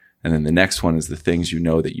know. And then the next one is the things you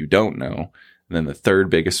know that you don't know. And then the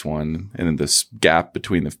third biggest one, and then this gap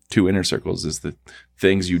between the 2 inner circles, is the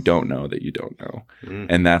things you don't know that you don't know. Mm.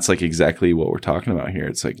 And that's exactly what we're talking about here.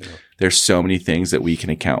 It's there's so many things that we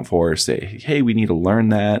can account for, say, hey, we need to learn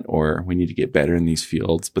that, or we need to get better in these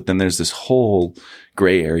fields. But then there's this whole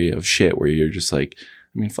gray area of shit where you're just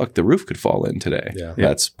fuck, the roof could fall in today. Yeah.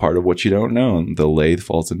 That's part of what you don't know. And the lathe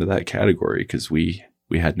falls into that category because we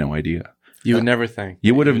had no idea. You would never think.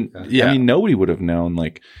 You would have, nobody would have known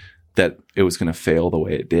that it was going to fail the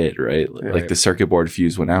way it did, right? The circuit board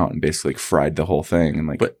fuse went out and basically fried the whole thing.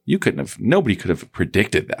 And but nobody could have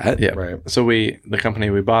predicted that. Yeah. Right. So the company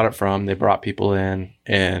we bought it from, they brought people in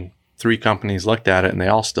and 3 companies looked at it and they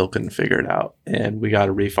all still couldn't figure it out. And we got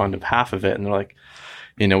a refund of half of it. And they're like,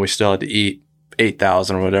 we still had to eat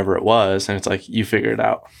 8,000 or whatever it was. And it's you figure it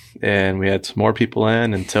out. And we had some more people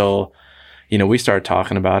in until, we started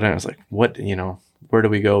talking about it. And I was like, what, where do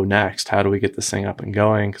we go next? How do we get this thing up and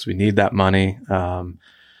going? Because we need that money. And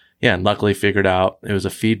luckily figured out it was a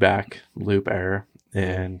feedback loop error.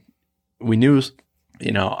 And we knew,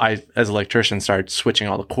 I, as an electrician, started switching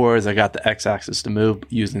all the cords. I got the X-axis to move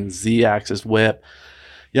using the Z-axis whip,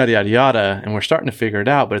 yada, yada, yada. And we're starting to figure it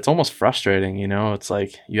out, but it's almost frustrating. It's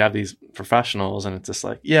you have these professionals and it's just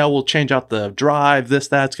we'll change out the drive, this,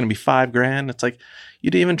 that. It's going to be $5,000. It's you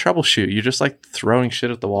didn't even troubleshoot. You're just throwing shit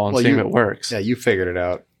at the wall and seeing if it works. Yeah, you figured it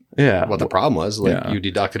out. Yeah. What the problem was, you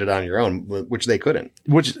deducted it on your own, which they couldn't.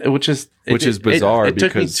 Which is bizarre. It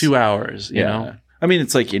took me 2 hours, you know? I mean,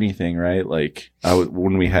 it's like anything, right?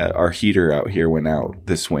 When we had our heater out here went out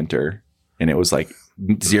this winter and it was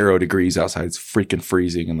 0 degrees outside, it's freaking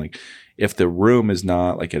freezing. And if the room is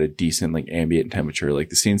not at a decent ambient temperature, the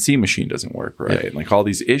CNC machine doesn't work, right? And all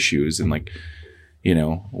these issues and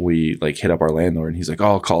we like hit up our landlord and he's like, oh,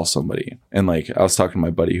 I'll call somebody. And like, I was talking to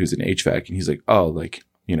my buddy who's in HVAC and he's like, oh, like,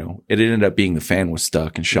 it ended up being the fan was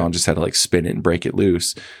stuck and Sean just had to like spin it and break it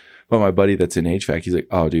loose. But my buddy that's in HVAC, he's like,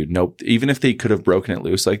 oh, dude, nope. Even if they could have broken it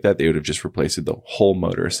loose like that, they would have just replaced the whole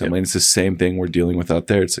motor assembly. And it's the same thing we're dealing with out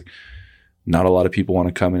there. It's like, not a lot of people want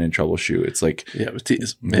to come in and troubleshoot. It's like,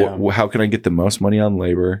 how can I get the most money on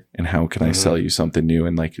labor and how can I sell you something new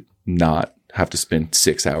and like not have to spend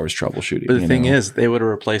 6 hours troubleshooting? But the thing is, they would have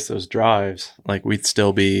replaced those drives. Like we'd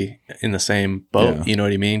still be in the same boat. Yeah. You know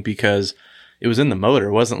what I mean? Because it was in the motor.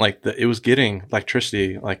 It wasn't like it was getting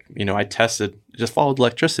electricity. Like, I tested, just followed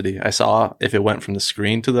electricity. I saw if it went from the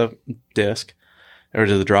screen to the disc or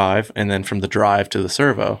to the drive and then from the drive to the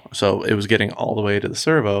servo. So it was getting all the way to the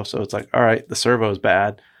servo. So it's like, all right, the servo is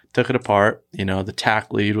bad. Took it apart. The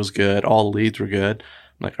tack lead was good. All the leads were good.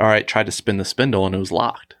 I'm like, all right, tried to spin the spindle and it was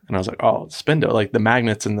locked. And I was like, oh, the spindle, like the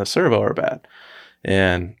magnets in the servo are bad.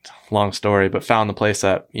 And long story, but found the place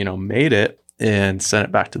that, made it and sent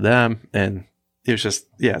it back to them. And it was just,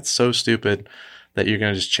 it's so stupid that you're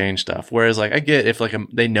going to just change stuff. Whereas like, I get if like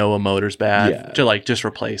they know a motor's bad to like just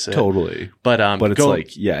replace it. Totally. But it's like,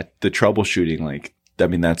 the troubleshooting, like, I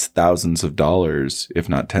mean, that's thousands of dollars, if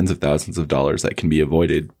not tens of thousands of dollars that can be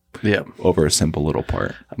avoided over a simple little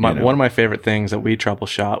part. One of my favorite things that we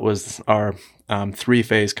troubleshot was our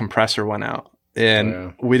 3-phase compressor went out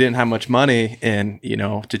and we didn't have much money. And,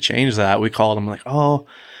 to change that, we called them like, oh,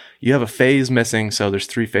 you have a phase missing. So there's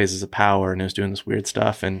 3 phases of power and it was doing this weird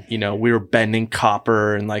stuff. And, we were bending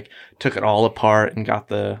copper and like took it all apart and got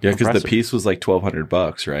the because the piece was like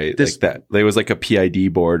 $1,200, right? Like that. There was like a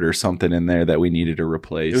PID board or something in there that we needed to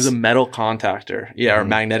replace. It was a metal contactor. Yeah. Or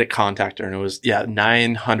magnetic contactor. And it was,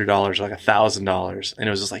 $900, like $1,000. And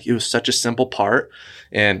it was just like, it was such a simple part.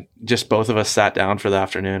 And just both of us sat down for the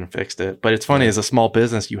afternoon and fixed it. But it's funny, as a small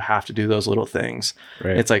business, you have to do those little things.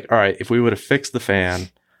 Right. It's like, all right, if we would have fixed the fan,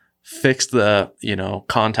 fix the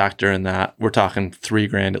contactor in that, we're talking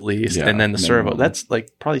 $3,000 at least, and then the servo, that's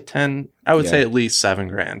like probably 10, I would say at least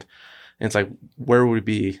 $7,000. And it's like, where would we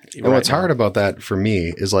be? And what's hard about that for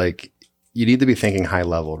me is like, you need to be thinking high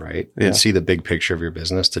level, right? And see the big picture of your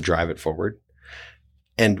business to drive it forward.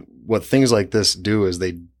 And what things like this do is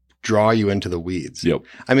they draw you into the weeds. Yep.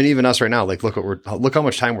 I mean, even us right now, like look how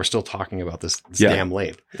much time we're still talking about this damn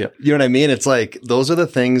lathe. Yep. You know what I mean? It's like, those are the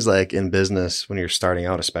things like in business when you're starting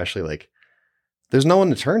out, especially like there's no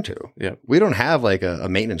one to turn to. Yeah. We don't have like a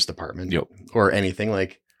maintenance department or anything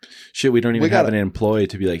like shit. We don't even have an employee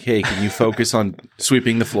to be like, hey, can you focus on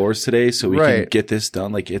sweeping the floors today so we can get this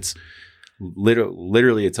done? Like it's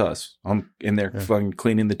literally it's us. I'm in there fucking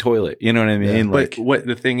cleaning the toilet. You know what I mean? Yeah. Like, but what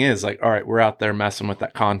the thing is, like, all right, we're out there messing with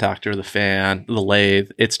that contactor, the fan, the lathe.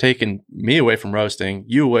 It's taken me away from roasting,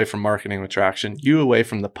 you away from marketing with Traction, you away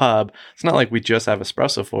from the pub. It's not like we just have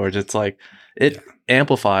Espresso Forge. It's like it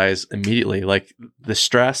amplifies immediately, like the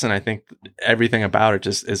stress, and I think everything about it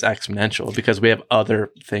just is exponential because we have other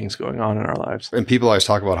things going on in our lives. And people always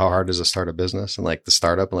talk about how hard it is to start a business and like the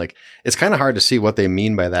startup, and like it's kind of hard to see what they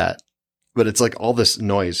mean by that. But it's like all this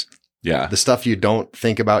noise. Yeah. The stuff you don't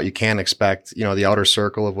think about, you can't expect, the outer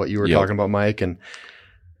circle of what you were talking about, Mike. And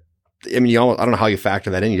I mean, I don't know how you factor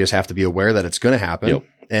that in. You just have to be aware that it's going to happen. Yep.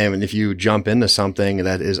 And if you jump into something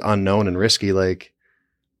that is unknown and risky, like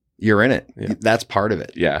you're in it. Yeah. That's part of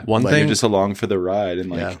it. Yeah. One thing, you're just along for the ride.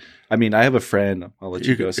 And like, I mean, I have a friend. I'll let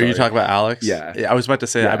you go. Are you talking about Alex? Yeah. I was about to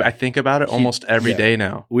say, I think about it almost every day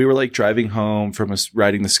now. We were like driving home from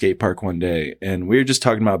riding the skate park one day, and we were just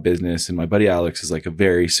talking about business. And my buddy Alex is like a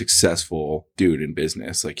very successful dude in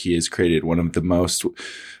business. Like he has created one of the most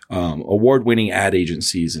award-winning ad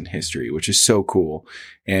agencies in history, which is so cool.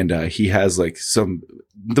 And he has like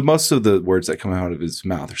the most of the words that come out of his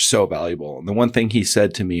mouth are so valuable. And the one thing he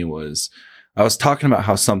said to me was, I was talking about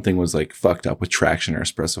how something was like fucked up with Traction or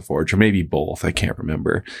Espresso Forge, or maybe both. I can't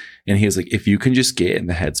remember. And he was like, if you can just get in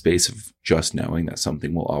the headspace of just knowing that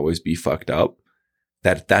something will always be fucked up,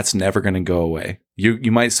 that's never going to go away.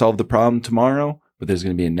 You might solve the problem tomorrow, but there's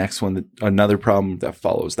going to be a next one, another problem that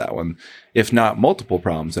follows that one. If not multiple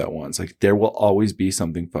problems at once, like there will always be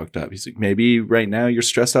something fucked up. He's like, maybe right now you're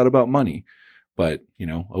stressed out about money, but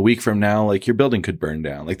a week from now, like your building could burn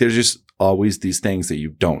down. Like there's just always these things that you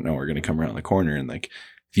don't know are going to come around the corner. And like,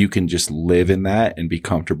 if you can just live in that and be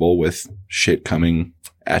comfortable with shit coming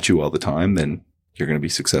at you all the time, then you're going to be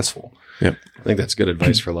successful. Yep. I think that's good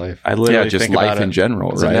advice for life. I literally just think life in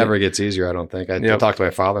general, right? It never gets easier, I don't think. I talked to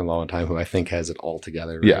my father-in-law one time who I think has it all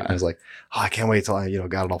together. Right? Yeah. I was like, I can't wait till I,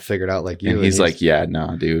 got it all figured out like you. And he's like, yeah,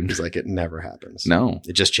 nah, dude. He's like, it never happens. No.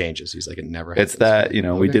 It just changes. He's like, it never happens. It's that,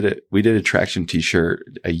 okay. we did a Traction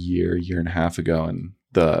t-shirt a year and a half ago, and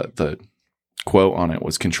the quote on it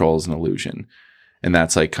was control is an illusion. And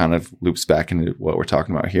that's like kind of loops back into what we're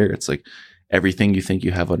talking about here. It's like everything you think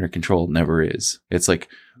you have under control never is. It's like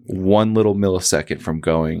one little millisecond from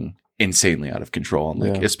going insanely out of control. And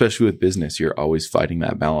like, especially with business, you're always fighting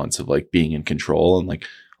that balance of like being in control and like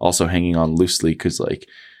also hanging on loosely. Cause like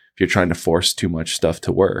if you're trying to force too much stuff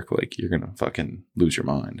to work, like you're going to fucking lose your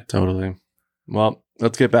mind. Totally. Well,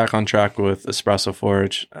 let's get back on track with Espresso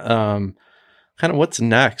Forge. Kind of what's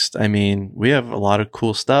next? I mean, we have a lot of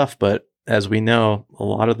cool stuff, but as we know, a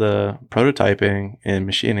lot of the prototyping and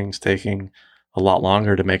machining is taking a lot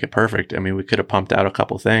longer to make it perfect. I mean, we could have pumped out a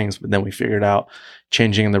couple things, but then we figured out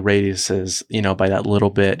changing the radiuses, by that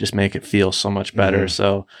little bit, just make it feel so much better.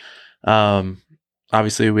 So,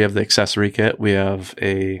 obviously we have the accessory kit. We have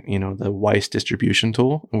the Weiss distribution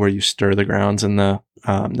tool where you stir the grounds in the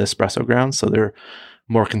espresso grounds. So they're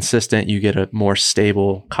more consistent. You get a more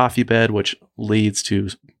stable coffee bed, which leads to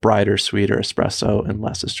brighter, sweeter espresso and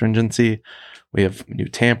less astringency. We have new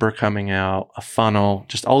tamper coming out, a funnel,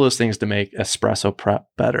 just all those things to make espresso prep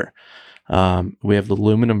better. We have the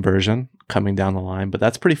aluminum version coming down the line, but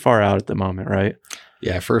that's pretty far out at the moment, right?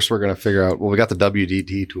 Yeah. First, we're going to figure out, we got the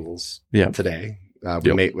WDT tools today.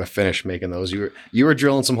 We finished making those. You were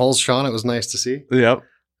drilling some holes, Sean. It was nice to see. Yep.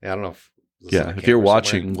 Yeah, I don't know if if you're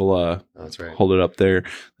watching, we'll that's right. hold it up there.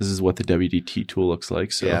 This is what the WDT tool looks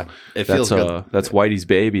like. So yeah, it feels good. That's Whitey's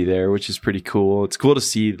baby there, which is pretty cool. It's cool to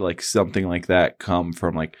see like something like that come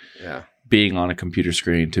from like being on a computer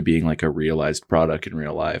screen to being like a realized product in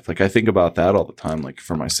real life. Like I think about that all the time, like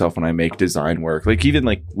for myself when I make design work, like even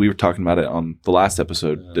like we were talking about it on the last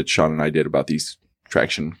episode that Sean and I did about these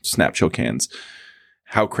traction snap chill cans,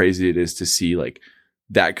 how crazy it is to see like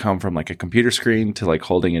that come from like a computer screen to like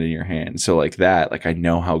holding it in your hand. So like that, like I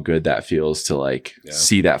know how good that feels to like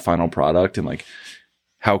see that final product and like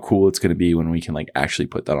how cool it's going to be when we can like actually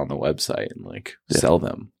put that on the website and like sell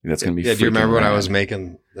them. That's going to be do you remember when I was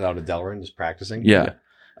making it out of Delrin, just practicing? Yeah.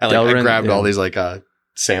 I grabbed all these like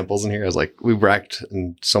samples in here. I was like, we wrecked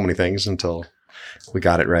in so many things until we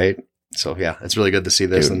got it right. So yeah, it's really good to see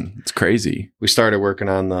this. Dude, and it's crazy. We started working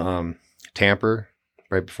on the tamper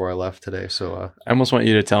right before I left today. So I almost want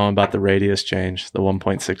you to tell them about the radius change, the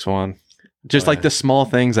 1.61. Just like the small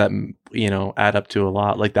things that, add up to a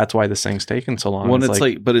lot. Like that's why this thing's taken so long. Well,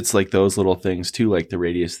 but it's like those little things too, like the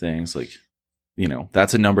radius things, like,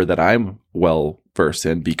 that's a number that I'm well versed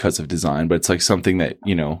in because of design, but it's like something that,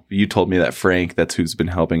 you told me that Frank, that's who's been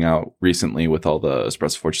helping out recently with all the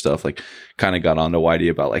Espresso Forge stuff, like kind of got onto Whitey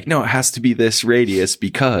about like, no, it has to be this radius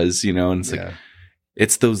because, and it's like,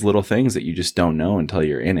 it's those little things that you just don't know until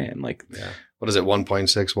you're in it. And like, what is it?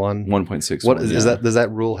 1.61? 1.61. What is that? Does that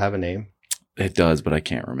rule have a name? It does, but I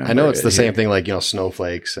can't remember. I know it's the same thing, like,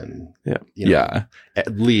 snowflakes and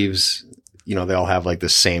leaves, they all have like the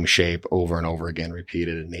same shape over and over again,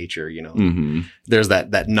 repeated in nature, There's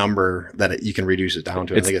that number that you can reduce it down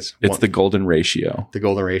to. I think it's the golden ratio. The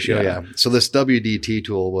golden ratio. Yeah. So this WDT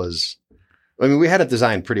tool we had it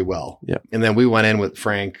designed pretty well. Yeah. And then we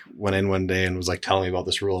Frank went in one day and was like telling me about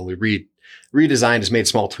this rule, and we redesigned, just made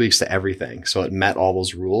small tweaks to everything. So it met all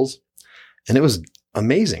those rules. And it was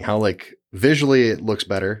amazing how like visually it looks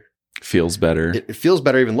better. Feels better. It feels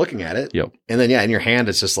better even looking at it. Yep. And then, in your hand,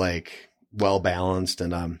 it's just like well balanced.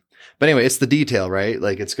 And, but anyway, it's the detail, right?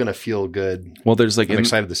 Like it's going to feel good. Well, there's like, I'm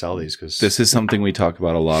excited to sell these because this is something we talk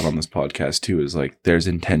about a lot on this podcast too, is like there's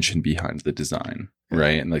intention behind the design,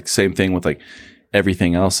 right? And like same thing with like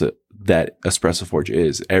everything else that Espresso Forge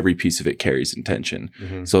is, every piece of it carries intention.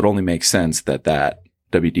 Mm-hmm. So it only makes sense that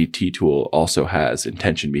WDT tool also has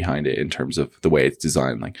intention behind it in terms of the way it's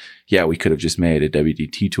designed. Like, we could have just made a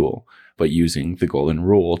WDT tool, but using the golden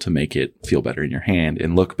rule to make it feel better in your hand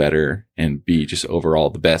and look better and be just overall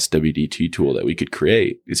the best WDT tool that we could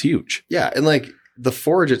create is huge. Yeah. And like the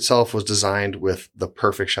Forge itself was designed with the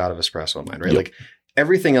perfect shot of espresso in mind, right? Yep. Like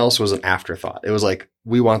everything else was an afterthought. It was like,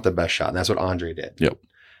 we want the best shot. And that's what Andre did. Yep.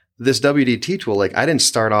 This WDT tool, like we didn't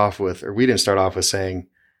start off with saying,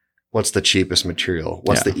 what's the cheapest material?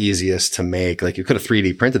 What's the easiest to make? Like you could have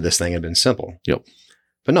 3D printed this thing and been simple. Yep.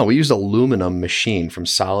 But no, we used aluminum machine from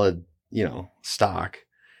solid, stock.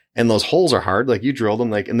 And those holes are hard. Like you drill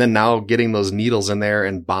them, and then now getting those needles in there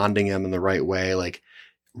and bonding them in the right way, like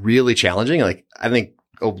really challenging. Like I think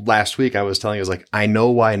last week I was telling you, I was like, I know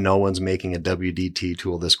why no one's making a WDT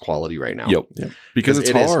tool this quality right now. Yep. Because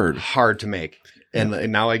it's hard to make.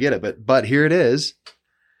 And now I get it. But here it is.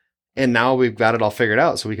 And now we've got it all figured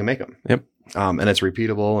out so we can make them. Yep. And it's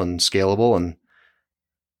repeatable and scalable, and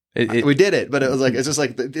we did it, but it was like, it's just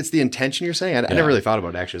like, it's the intention you're saying. I never really thought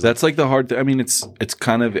about it actually. That's like the hard thing. I mean, it's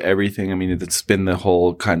kind of everything. I mean, it's been the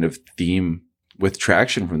whole kind of theme with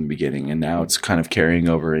traction from the beginning, and now it's kind of carrying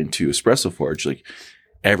over into Espresso Forge. Like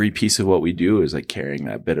every piece of what we do is like carrying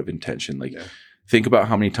that bit of intention. Like think about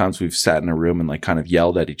how many times we've sat in a room and like kind of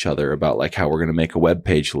yelled at each other about like how we're going to make a web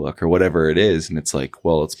page look or whatever it is. And it's like,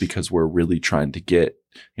 well, it's because we're really trying to get,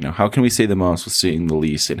 how can we say the most with saying the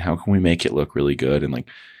least, and how can we make it look really good? And like,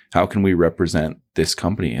 how can we represent this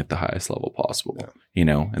company at the highest level possible?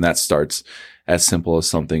 And that starts as simple as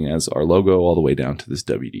something as our logo, all the way down to this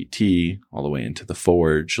WDT, all the way into the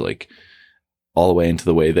Forge, like all the way into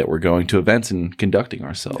the way that we're going to events and conducting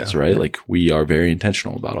ourselves, right? Like we are very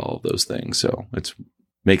intentional about all of those things. So it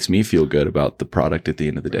makes me feel good about the product at the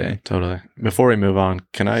end of the day. Totally. Before we move on,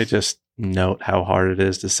 can I just note how hard it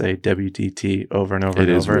is to say WDT over and over and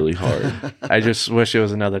over? It is really hard. I just wish it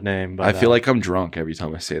was another name. But I feel like I'm drunk every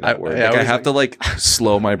time I say that word. I have to like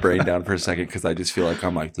slow my brain down for a second because I just feel like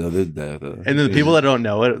I'm like And then the people that don't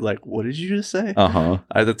know it, like, what did you just say?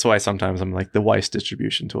 That's why sometimes I'm like the Weiss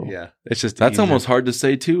distribution tool. Yeah, it's just that's easier. Almost hard to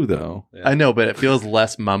say too, though. I know, but it feels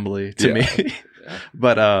less mumbly to me.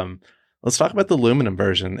 But let's talk about the aluminum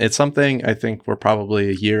version. It's something I think we're probably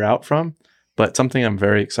a year out from, but something I'm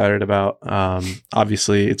very excited about.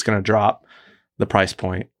 Obviously, it's going to drop the price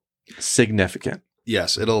point significant.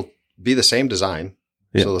 Yes, it'll be the same design.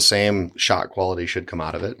 So the same shot quality should come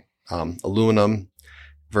out of it. Aluminum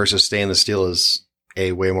versus stainless steel is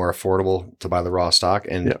way more affordable to buy the raw stock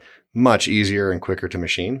and much easier and quicker to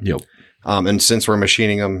machine. And since we're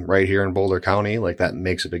machining them right here in Boulder County, like that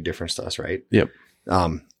makes a big difference to us, right?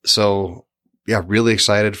 So yeah, really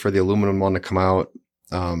excited for the aluminum one to come out.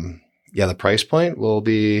 The price point will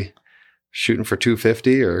be shooting for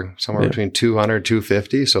 $250 or somewhere between $200,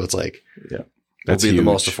 $250. So it's like, that'll be the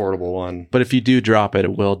most affordable one. But if you do drop it,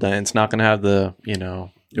 it will then. It's not going to have the,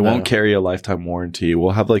 it won't carry a lifetime warranty.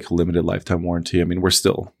 We'll have like a limited lifetime warranty. I mean,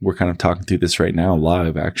 we're kind of talking through this right now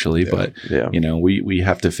live actually, but we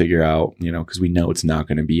have to figure out, because we know it's not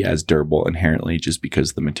going to be as durable inherently just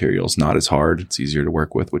because the material's not as hard. It's easier to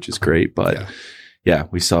work with, which is great. But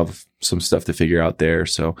we still have some stuff to figure out there.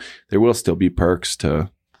 So there will still be perks to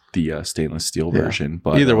the stainless steel version.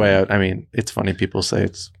 But either way, I mean, it's funny. People say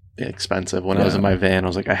it's expensive. When I was in my van, I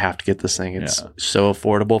was like, I have to get this thing. It's so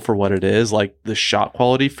affordable for what it is. Like the shot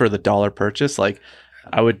quality for the $1 purchase, like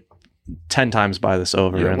I would 10 times buy this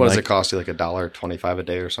over. Yeah, and what does it cost you? Like $1.25 a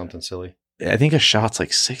day or something silly? I think a shot's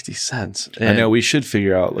like 60 cents. I know we should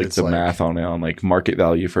figure out like the math on it, on like market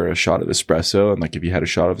value for a shot of espresso. And like if you had a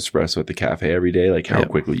shot of espresso at the cafe every day, like how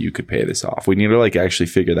quickly you could pay this off. We need to like actually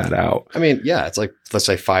figure that out. I mean, it's like, let's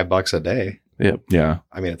say $5 a day. Yeah.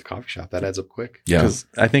 I mean, at the coffee shop, that adds up quick. Yeah. Because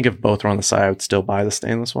I think if both were on the side, I would still buy the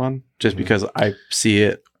stainless one just because I see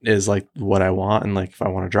it as like what I want. And like if I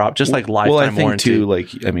want to drop, just like lifetime warranty. Well, I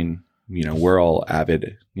think too, like, I mean, we're all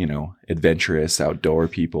avid, adventurous outdoor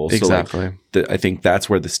people. Exactly. So I think that's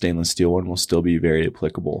where the stainless steel one will still be very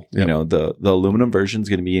applicable. The aluminum version is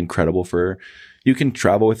going to be incredible you can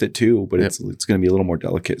travel with it too, but it's going to be a little more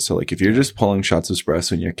delicate. So like if you're just pulling shots of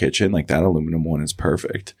espresso in your kitchen, like that aluminum one is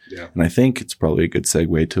perfect. Yeah. And I think it's probably a good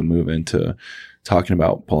segue to move into talking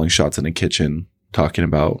about pulling shots in a kitchen, talking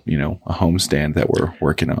about, a home stand that we're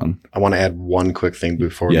working on. I want to add one quick thing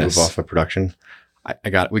before we move off of production.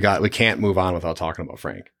 We can't move on without talking about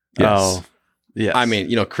Frank. Yes. Oh, yes. I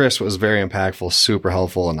mean, Chris was very impactful, super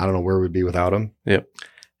helpful, and I don't know where we'd be without him. Yep.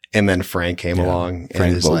 And then Frank came along.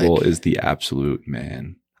 Frank Vogel is the absolute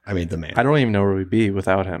man. I mean, the man. I don't even know where we'd be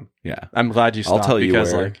without him. Yeah. I'm glad you stopped. I'll tell you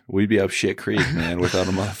because, where. like, we'd be up shit creek, man, without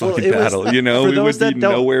a motherfucking paddle. We would be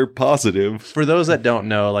nowhere positive. For those that don't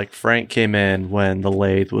know, like Frank came in when the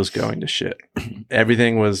lathe was going to shit.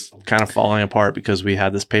 Everything was kind of falling apart because we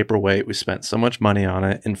had this paperweight. We spent so much money on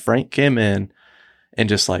it. And Frank came in and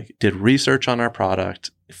just like did research on our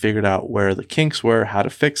product, figured out where the kinks were, how to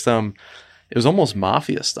fix them. It was almost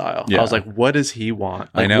mafia style. Yeah. I was like, what does he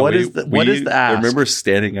want? Like, I know. What is the ask? I remember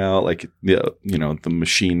standing out like, the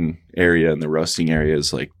machine area and the roasting area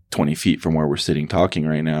is like 20 feet from where we're sitting talking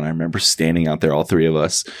right now. And I remember standing out there, all three of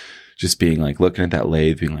us, just being like, looking at that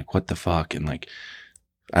lathe, being like, what the fuck? And like,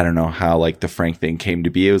 I don't know how like the Frank thing came to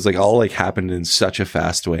be. It was like all like happened in such a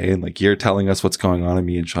fast way. And like, you're telling us what's going on. And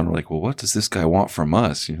me and Sean were like, well, what does this guy want from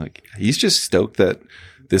us? And you're like, he's just stoked that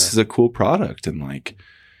this is a cool product. And like,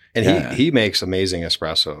 and he makes amazing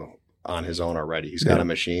espresso on his own already. He's got a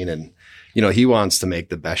machine and, he wants to make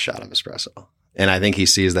the best shot of espresso. And I think he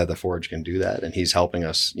sees that the Forge can do that. And he's helping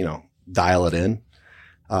us, dial it in.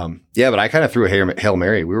 But I kind of threw a Hail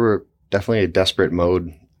Mary. We were definitely a desperate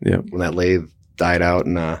mode when that lathe died out.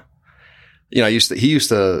 And, he used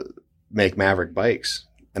to make Maverick bikes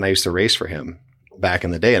and I used to race for him back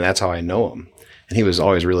in the day. And that's how I know him. And he was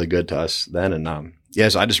always really good to us then. And, yeah,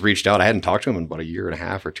 so I just reached out. I hadn't talked to him in about a year and a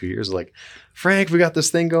half or 2 years. Like, Frank, we got this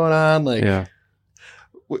thing going on. Like,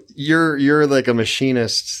 you're like a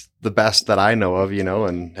machinist, the best that I know of,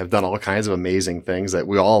 and have done all kinds of amazing things that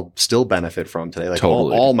we all still benefit from today. Like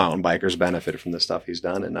all mountain bikers benefit from the stuff he's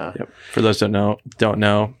done. And for those don't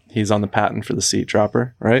know, he's on the patent for the seat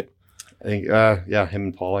dropper, right? I think, him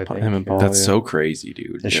and Paul. Him and Paul. That's so crazy,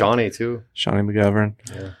 dude. And Shawnee too. Shawnee McGovern.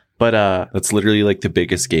 Yeah. But that's literally like the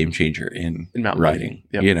biggest game changer in mountain riding.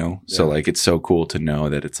 Yep. So like it's so cool to know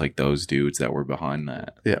that it's like those dudes that were behind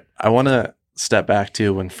that. Yeah, I want to step back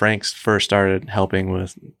to when Frank first started helping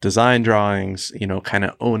with design drawings, kind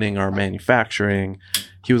of owning our manufacturing.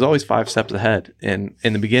 He was always 5 steps ahead. And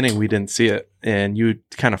in the beginning, we didn't see it. And you'd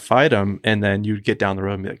kind of fight him. And then you'd get down the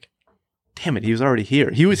road and be like, damn it, he was already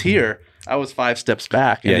here. He was here. I was 5 steps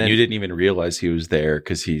back. And you didn't even realize he was there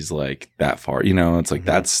because he's like that far. It's like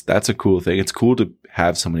that's a cool thing. It's cool to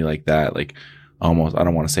have somebody like that, like almost, I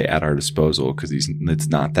don't want to say at our disposal because it's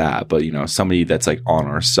not that, but somebody that's like on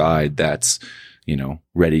our side that's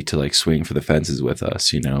ready to like swing for the fences with us.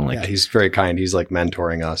 He's very kind. He's like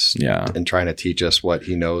mentoring us, and trying to teach us what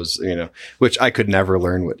he knows. Which I could never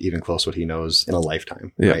learn even close what he knows in a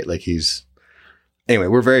lifetime. Right? Like Anyway,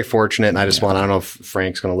 we're very fortunate, and I just I don't know if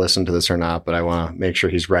Frank's going to listen to this or not, but I want to make sure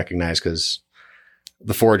he's recognized because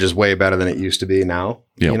the Forge is way better than it used to be now,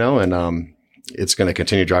 and it's going to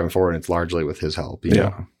continue driving forward, and it's largely with his help. You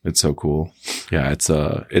know? It's so cool. Yeah,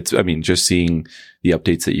 it's I mean, just seeing the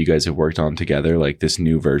updates that you guys have worked on together, like this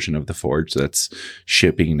new version of the Forge that's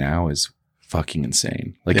shipping now is fucking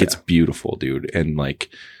insane. Like it's beautiful, dude. And like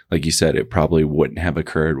you said, it probably wouldn't have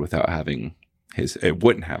occurred without having it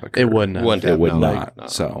wouldn't have occurred. It wouldn't have. It would not. No.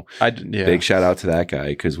 So big shout out to that guy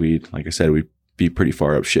because like I said, we'd be pretty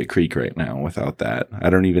far up shit creek right now without that. I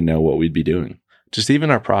don't even know what we'd be doing. Just even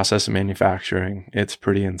our process of manufacturing, it's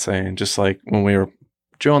pretty insane. Just like when we were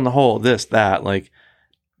drilling the hole, this, that, like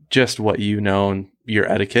just what and your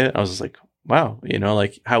etiquette. I was just like, wow,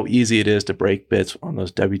 like how easy it is to break bits on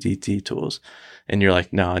those WTT tools. And you're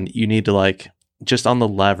like, no, and you need to like, just on the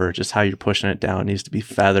lever, just how you're pushing it down needs to be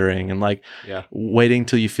feathering and like waiting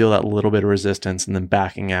till you feel that little bit of resistance and then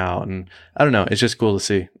backing out. And I don't know, it's just cool to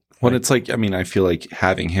see. Well, it's like, I mean, I feel like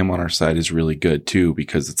having him on our side is really good too,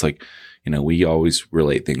 because it's like, we always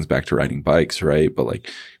relate things back to riding bikes, right? But like,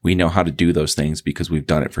 we know how to do those things because we've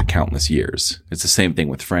done it for countless years. It's the same thing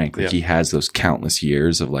with Frank. Like he has those countless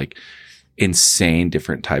years of like insane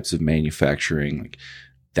different types of manufacturing, like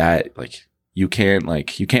that, like, you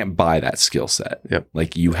can't buy that skill set. Yep.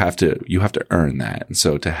 Like you have to earn that. And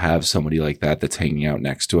so to have somebody like that that's hanging out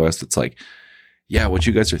next to us, that's like, yeah, what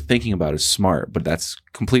you guys are thinking about is smart, but that's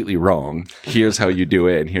completely wrong. Here's how you do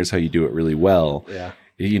it, and here's how you do it really well. Yeah.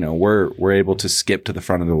 We're able to skip to the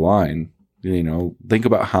front of the line. Think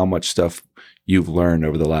about how much stuff you've learned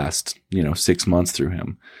over the last, 6 months through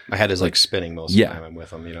him. My head is like spinning most of the time I'm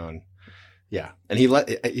with him, and and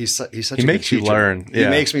he's such he a makes good you learn. He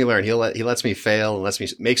makes me learn. He lets me fail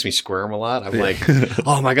and makes me squirm a lot. I'm like,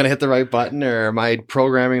 oh, am I going to hit the right button or am I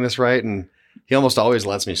programming this right? And he almost always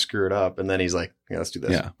lets me screw it up. And then he's like, yeah, let's do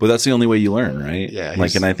this. Yeah. But that's the only way you learn, right? Yeah.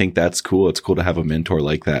 Like, and I think that's cool. It's cool to have a mentor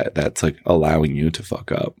like that. That's like allowing you to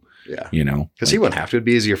fuck up. Yeah. Because he wouldn't have to. It'd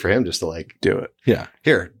be easier for him just to like do it. Yeah.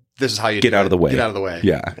 Here, this is how you get out of the way. Get out of the way.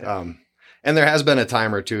 Yeah. And there has been a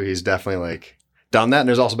time or two he's definitely like done that. And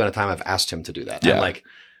there's also been a time I've asked him to do that. Yeah. I'm like,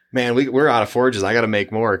 man, we're out of forges. I got to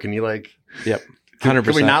make more. Can you like, 100%.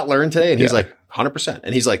 Can we not learn today? And he's like, 100%.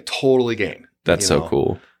 And he's like totally game. That's so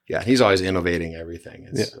cool. Yeah. He's always innovating everything.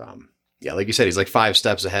 It's, like you said, he's like 5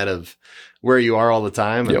 steps ahead of where you are all the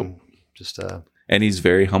time. And and he's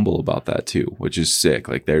very humble about that too, which is sick.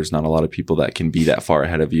 Like there's not a lot of people that can be that far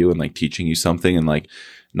ahead of you and like teaching you something and like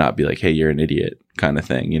not be like, hey, you're an idiot kind of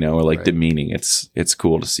thing, or like demeaning. It's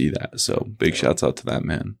cool to see that. So big shouts out to that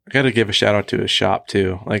man. I got to give a shout out to his shop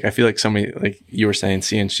too. Like I feel like somebody, like you were saying,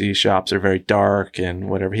 CNC shops are very dark and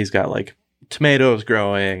whatever. He's got like tomatoes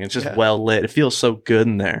growing. It's just well lit. It feels so good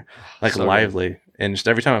in there, like so lively. Good. And just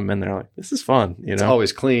every time I'm in there, I'm like, this is fun. It's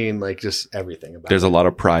always clean, like just everything about There's a lot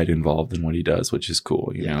of pride involved in what he does, which is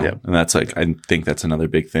cool, you know? And that's like, I think that's another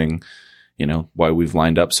big thing, why we've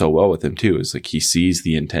lined up so well with him too, is like he sees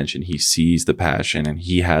the intention, he sees the passion, and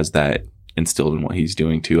he has that instilled in what he's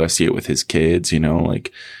doing too. I see it with his kids,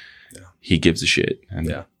 he gives a shit.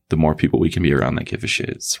 And the more people we can be around that give a shit,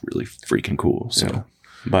 it's really freaking cool. So,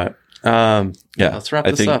 but Let's wrap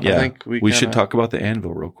this up. Yeah, I think we should talk about the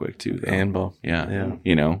anvil real quick too. Though. Anvil. Yeah.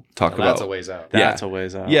 You know, talk about that's a ways out. That's a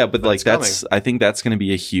ways out. Yeah, but like I think that's going to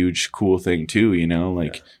be a huge cool thing too, you know,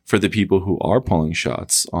 like for the people who are pulling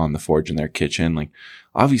shots on the forge in their kitchen, like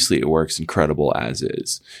obviously it works incredible as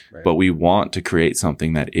is, but we want to create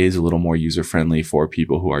something that is a little more user friendly for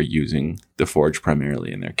people who are using the forge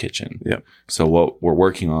primarily in their kitchen. Yep. So what we're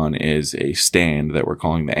working on is a stand that we're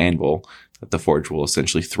calling the anvil that the forge will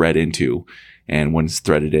essentially thread into. And when it's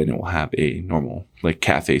threaded in, it will have a normal like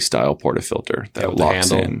cafe style portafilter that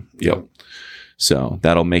locks in. Yep. So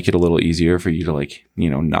that'll make it a little easier for you to like, you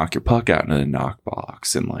know, knock your puck out into the knock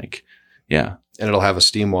box and like, yeah. And it'll have a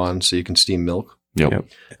steam wand so you can steam milk. Yep.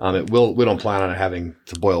 We don't plan on it having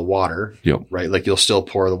to boil water. Yep. Right. Like you'll still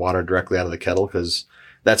pour the water directly out of the kettle because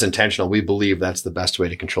that's intentional. We believe that's the best way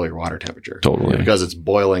to control your water temperature. Totally. Because it's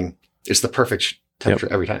boiling. It's the perfect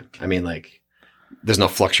temperature every time. I mean, like there's no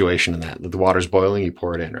fluctuation in that. The water's boiling, you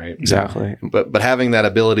pour it in, right? Exactly. But having that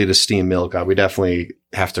ability to steam milk, we definitely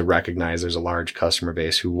have to recognize there's a large customer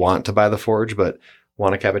base who want to buy the forge, but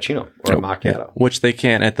want a cappuccino or a macchiato. Yeah. Which they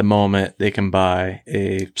can't at the moment. They can buy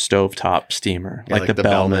a stovetop steamer, like the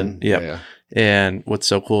Bellman. Yep. Yeah. And what's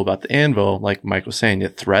so cool about the anvil, like Mike was saying,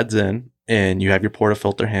 it threads in and you have your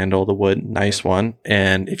portafilter handle, the wood, nice one.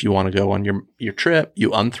 And if you want to go on your trip, you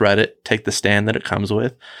unthread it, take the stand that it comes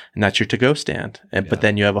with, and that's your to-go stand. But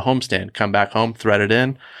then you have a home stand. Come back home, thread it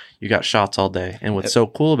in. You got shots all day. And what's so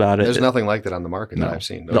cool about it. There's nothing like that on the market that I've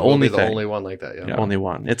seen. The only one like that. Yeah. Only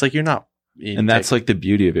one. It's like you're not. And that's like the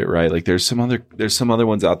beauty of it, right? Like there's some other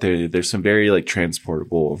ones out there. There's some very like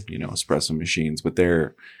transportable, you know, espresso machines, but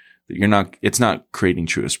it's not creating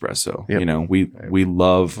true espresso. Yep. You know, we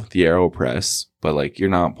love the AeroPress, but like you're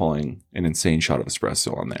not pulling an insane shot of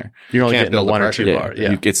espresso on there. You're only getting one or two bars.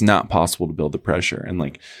 Yeah. It's not possible to build the pressure. And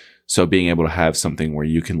like, so being able to have something where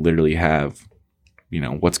you can literally have, you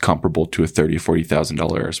know, what's comparable to a $30,000 or $40,000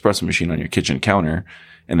 espresso machine on your kitchen counter.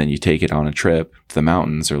 And then you take it on a trip to the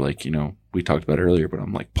mountains or like, you know, we talked about earlier, but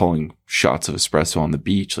I'm like pulling shots of espresso on the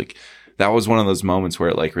beach. Like that was one of those moments where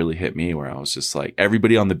it like really hit me where I was just like,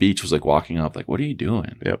 everybody on the beach was like walking up, like, what are you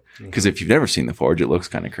doing? Yep. Because if you've never seen the forge, it looks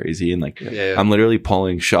kind of crazy. And like, I'm literally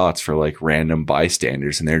pulling shots for like random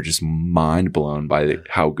bystanders and they're just mind blown by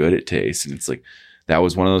how good it tastes. And it's like, that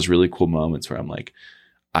was one of those really cool moments where I'm like,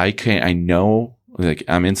 I know like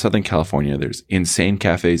I'm in Southern California. There's insane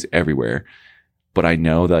cafes everywhere. But I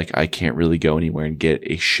know that like I can't really go anywhere and get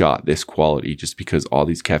a shot this quality just because all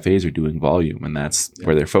these cafes are doing volume and that's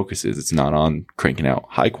where their focus is. It's not on cranking out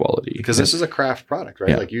high quality. Because this is a craft product, right?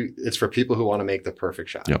 Yeah. Like it's for people who want to make the perfect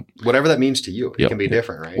shot. Yep. Whatever that means to you. It can be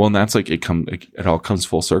different, right? Well, and that's like it all comes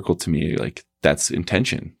full circle to me. Like that's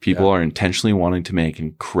intention. People are intentionally wanting to make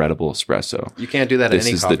incredible espresso. You can't do that at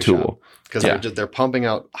any coffee shop. This is the tool. Because they're pumping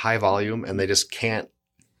out high volume and they just can't.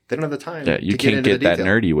 They don't have the time. Yeah, you can't get that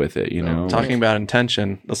nerdy with it, you know. Talking about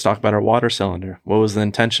intention, let's talk about our water cylinder. What was the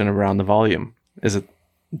intention around the volume?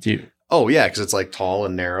 Oh yeah, because it's like tall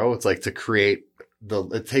and narrow. It's like to create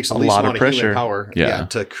it takes the least lot amount of pressure, human power,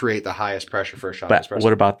 to create the highest pressure for a shot. But of espresso.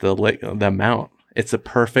 What about the amount? It's a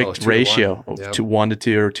perfect ratio to 1 to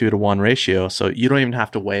 2 or 2 to 1 ratio. So you don't even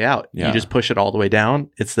have to weigh out. Yeah. You just push it all the way down.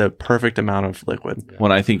 It's the perfect amount of liquid. Yeah.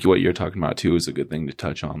 Well, I think what you're talking about too is a good thing to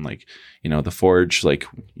touch on. Like, you know, the forge, like,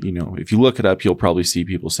 you know, if you look it up, you'll probably see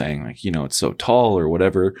people saying like, you know, it's so tall or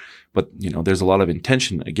whatever. But, you know, there's a lot of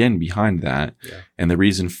intention again behind that. Yeah. And the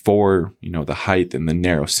reason for, you know, the height and the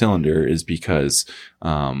narrow cylinder is because,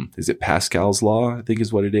 is it Pascal's law? I think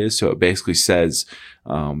is what it is. So it basically says,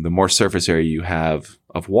 the more surface area you have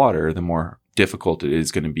of water, the more difficult it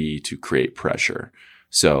is going to be to create pressure.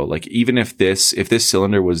 So like, even if this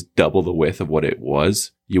cylinder was double the width of what it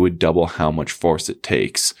was, you would double how much force it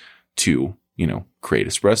takes to, you know, create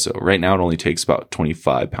espresso. Right now, it only takes about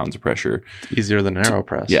 25 pounds of pressure. It's easier than an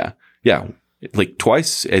AeroPress. Yeah. Yeah. Like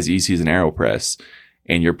twice as easy as an AeroPress.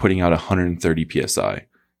 And you're putting out 130 PSI,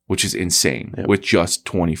 which is insane with just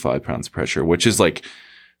 25 pounds of pressure, which is like,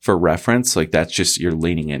 for reference, like that's just, you're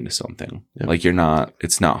leaning into something. Yep. Like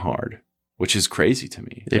it's not hard, which is crazy to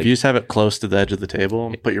me. If you just have it close to the edge of the table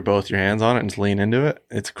and put both your hands on it and just lean into it,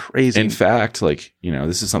 it's crazy. In fact, like, you know,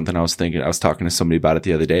 this is something I was talking to somebody about it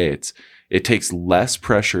the other day. It takes less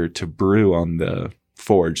pressure to brew on the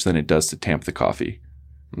forge than it does to tamp the coffee.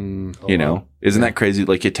 You know, isn't that crazy?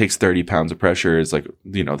 Like it takes 30 pounds of pressure is like,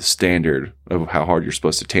 you know, the standard of how hard you're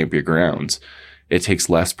supposed to tamp your grounds. It takes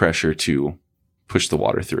less pressure to push the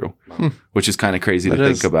water through, which is kind of crazy to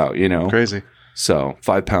think about, you know. Crazy. So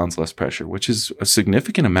 5 pounds less pressure, which is a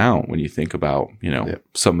significant amount when you think about, you know,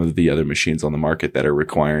 some of the other machines on the market that are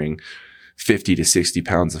requiring 50 to 60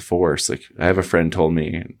 pounds of force. Like I have a friend told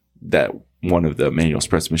me that one of the manual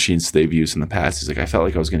espresso machines they've used in the past. He's like, I felt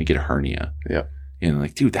like I was going to get a hernia. Yeah. And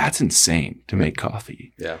like, dude, that's insane to make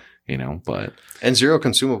coffee. Yeah. But. And zero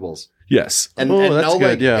consumables. Yes. And, that's no,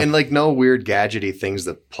 good. And like no weird gadgety things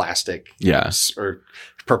that plastic. Yes. Or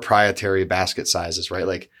proprietary basket sizes, right?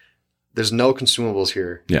 Like there's no consumables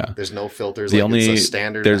here. Yeah. There's no filters. It's a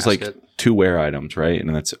standard there's basket. like 2 wear items, right?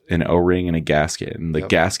 And that's an O-ring and a gasket. And the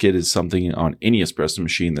gasket is something on any espresso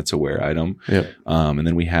machine that's a wear item. Yeah. And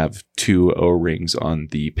then we have 2 O-rings on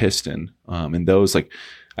the piston. And those, like,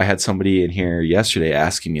 I had somebody in here yesterday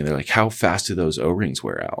asking me, they're like, how fast do those O-rings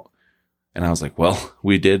wear out? And I was like, well,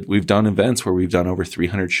 we've done events where we've done over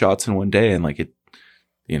 300 shots in one day. And like it,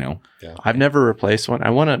 Yeah. I've never replaced one. I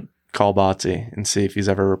want to call Botsy and see if he's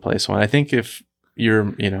ever replaced one. I think if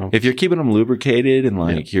you're keeping them lubricated and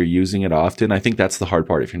like you're using it often, I think that's the hard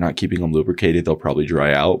part. If you're not keeping them lubricated, they'll probably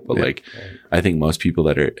dry out. But I think most people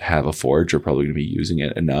that have a Forge are probably going to be using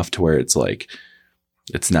it enough to where it's like,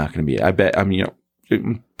 it's not going to be,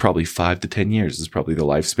 probably 5 to 10 years is probably the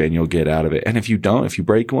lifespan you'll get out of it. And if you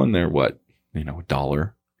break one, they're what,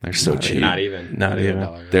 $1. They're so cheap. Not even.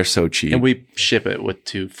 They're so cheap. And we ship it with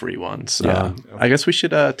 2 free ones. Yeah. I guess we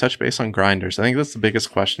should touch base on grinders. I think that's the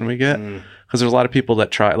biggest question we get because there's a lot of people that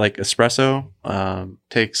try, like espresso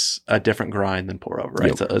takes a different grind than pour over,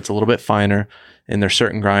 right? Yep. It's a little bit finer. And there's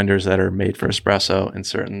certain grinders that are made for espresso and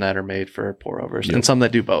certain that are made for pour overs and some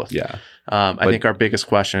that do both. Yeah. I think our biggest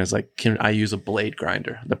question is like, can I use a blade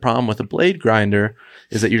grinder? The problem with a blade grinder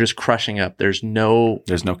is that you're just crushing up. There's no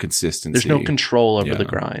consistency. There's no control over the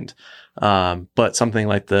grind. But something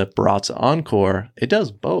like the Baratza Encore, it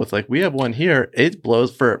does both. Like we have one here, it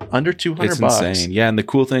blows for under $200. It's insane. Yeah, and the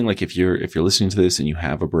cool thing, like if you're listening to this and you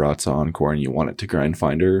have a Baratza Encore and you want it to grind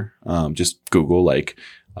finder, just Google like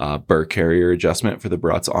burr carrier adjustment for the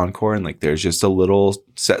Baratza Encore, and like there's just a little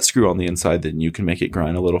set screw on the inside that you can make it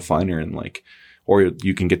grind a little finer, and like, or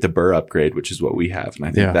you can get the burr upgrade, which is what we have, and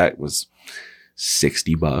I think that was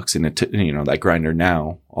 $60, and that grinder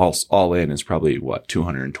now all in is probably what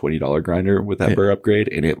 $220 grinder with that burr upgrade,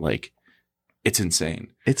 and it's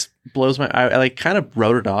insane. It blows I like kind of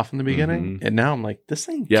wrote it off in the beginning, and now I'm like, this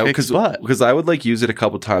thing kicks butt. Because I would like use it a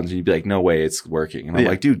couple times and you'd be like, no way it's working, and I'm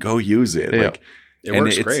like, dude, go use it. Like it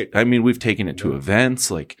works great. I mean, we've taken it to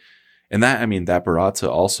events, like, and that Baratza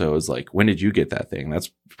also is like, when did you get that thing?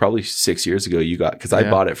 That's probably 6 years ago you got, because I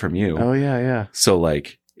bought it from you. Oh yeah. So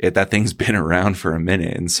like that thing's been around for a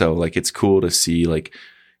minute, and so like it's cool to see like,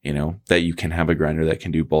 that you can have a grinder that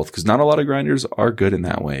can do both, because not a lot of grinders are good in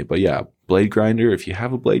that way. But yeah, blade grinder, if you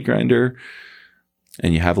have a blade grinder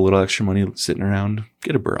and you have a little extra money sitting around,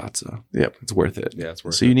 get a Baratza. Yep. It's worth it. Yeah, it's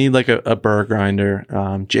worth it. So you need like a burr grinder.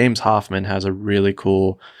 James Hoffman has a really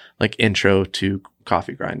cool like intro to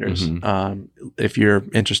coffee grinders. If you're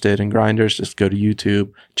interested in grinders, just go to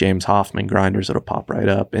YouTube, James Hoffman grinders. It'll pop right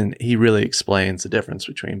up. And he really explains the difference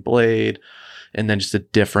between blade and then just a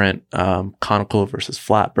different conical versus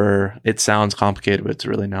flat burr. It sounds complicated, but it's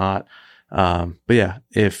really not. But yeah,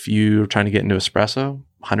 if you're trying to get into espresso,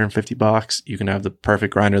 $150, you can have the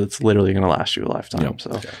perfect grinder that's literally going to last you a lifetime. Yep.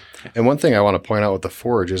 So, and one thing I want to point out with the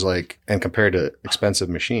Forge is like, and compared to expensive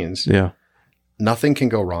machines, nothing can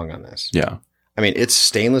go wrong on this. Yeah. I mean, it's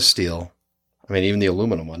stainless steel. I mean, even the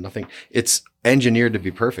aluminum one, it's engineered to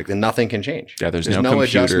be perfect and nothing can change. Yeah. There's no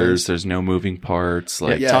computers. There's no moving parts.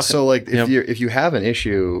 Like, so like if you have an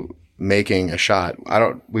issue making a shot,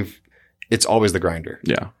 it's always the grinder.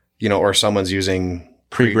 Yeah. Or someone's using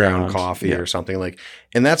pre-ground coffee or something like,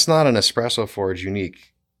 and that's not an Espresso Forge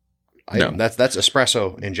unique item. No. That's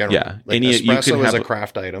espresso in general. Yeah. Like espresso is a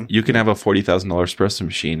craft item. You can have a $40,000 espresso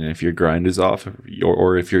machine, and if your grind is off,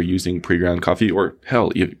 or if you're using pre-ground coffee, or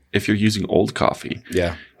hell, if you're using old coffee,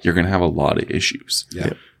 you're going to have a lot of issues.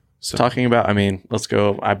 Yeah. So talking about, let's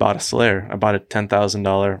go. I bought a Slayer. I bought a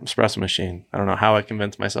 $10,000 espresso machine. I don't know how I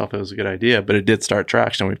convinced myself it was a good idea, but it did start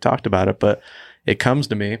traction. We've talked about it, but it comes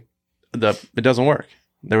to me, it doesn't work.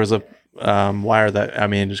 There was a wire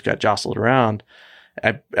that, just got jostled around.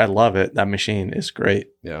 I love it. That machine is great.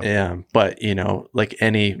 Yeah. But, like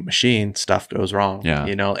any machine, stuff goes wrong. Yeah.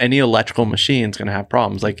 Any electrical machine's going to have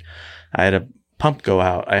problems. Like I had a pump go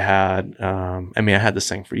out. I had, I had this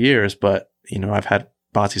thing for years, but, I've had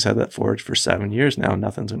Botsy's had that Forge for 7 years now.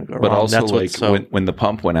 Nothing's going to go wrong. But also when the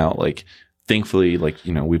pump went out, like, thankfully, like,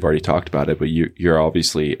 we've already talked about it, but you're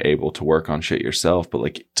obviously able to work on shit yourself. But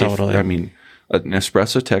like, totally. An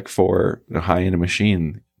espresso tech for a high-end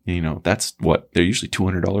machine, that's what they're usually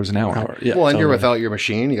 $200 an hour. Yeah, well, and you're without your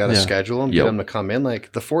machine. You got to schedule them, get them to come in.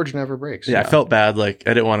 Like the Forge never breaks. Yeah, I felt bad. Like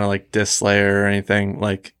I didn't want to like diss Slayer or anything.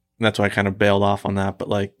 Like that's why I kind of bailed off on that. But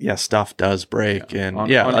like, yeah, stuff does break, and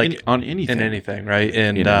on anything, right?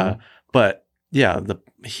 And but yeah, the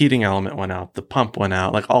heating element went out, the pump went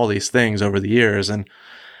out, like all these things over the years, and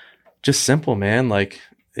just simple, man. Like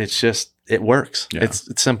it works. Yeah.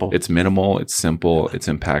 It's simple. It's minimal. It's simple. It's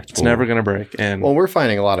impactful. It's never going to break. And we're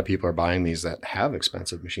finding a lot of people are buying these that have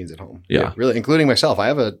expensive machines at home. Yeah. Really, including myself. I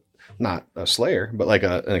have not a Slayer, but like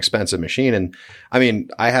an expensive machine. And I mean,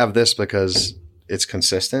 I have this because it's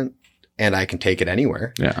consistent and I can take it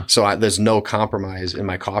anywhere. Yeah. So there's no compromise in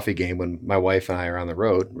my coffee game when my wife and I are on the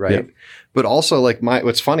road. Right. Yep. But also like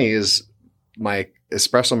what's funny is my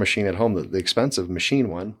espresso machine at home, the expensive machine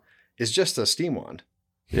one, is just a steam wand.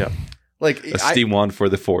 Yeah. Like a steam wand for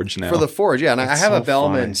the Forge now. For the Forge, yeah. And I have a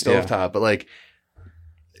Bellman stovetop, but like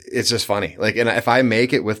it's just funny. Like, and if I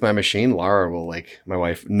make it with my machine, Laura will my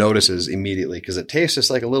wife notices immediately because it tastes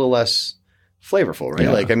just like a little less flavorful, right?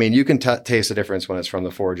 Yeah. Like, I mean, you can taste the difference when it's from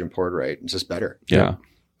the Forge and poured right. It's just better. Yeah.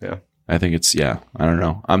 Yeah. I think I don't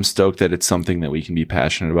know. I'm stoked that it's something that we can be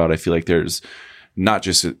passionate about. I feel like there's not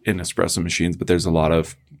just in espresso machines, but there's a lot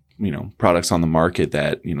of, products on the market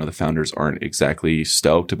that, the founders aren't exactly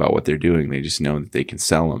stoked about what they're doing. They just know that they can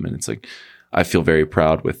sell them. And it's like, I feel very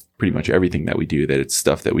proud with pretty much everything that we do, that it's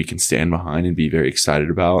stuff that we can stand behind and be very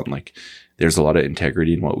excited about. And like, there's a lot of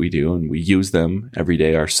integrity in what we do, and we use them every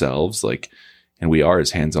day ourselves. Like, and we are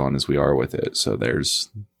as hands-on as we are with it. So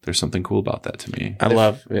there's something cool about that to me. I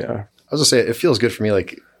was gonna say, it feels good for me,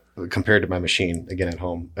 like compared to my machine again at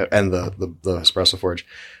home and the Espresso Forge.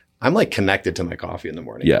 I'm like connected to my coffee in the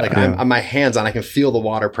morning. Yeah. Like I'm my hands on, I can feel the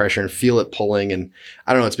water pressure and feel it pulling. And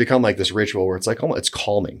I don't know, it's become like this ritual where it's like, it's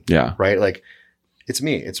calming. Yeah. Right. Like it's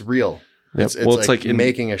me. It's real. Yep. It's like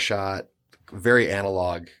making a shot, very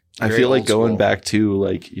analog. I feel like going back to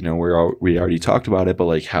like, we already talked about it, but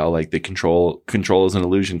like how like the control is an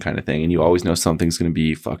illusion kind of thing. And you always know something's going to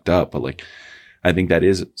be fucked up. But like, I think that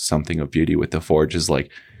is something of beauty with the Forge is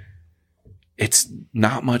like, it's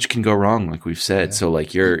not much can go wrong, like we've said. Yeah. So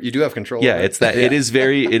like you do have control. Yeah, it's that. Yeah. It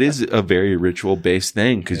is a very ritual based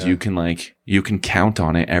thing because you can count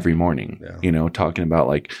on it every morning. Yeah. Talking about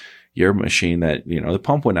like your machine that the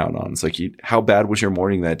pump went out on. It's like how bad was your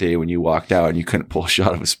morning that day when you walked out and you couldn't pull a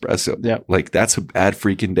shot of espresso? Yeah, like that's a bad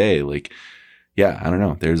freaking day. Like, yeah, I don't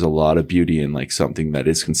know. There's a lot of beauty in like something that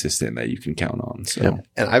is consistent that you can count on. So,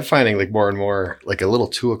 and I'm finding like more and more like a little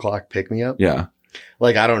 2:00 pick me up. Yeah.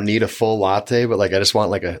 Like I don't need a full latte, but like I just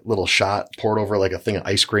want like a little shot poured over like a thing of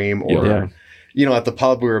ice cream or, at the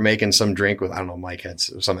pub we were making some drink with, I don't know, Mike had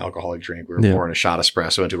some alcoholic drink. We were pouring a shot of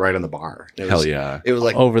espresso into right on the bar. Hell yeah. It was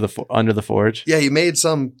like under the Forge. Yeah. He made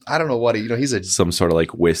some, I don't know what, he's some sort of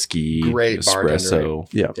like whiskey, great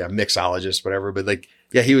espresso. Bartender, yeah. Mixologist, whatever. But like,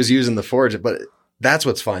 yeah, he was using the Forge, but that's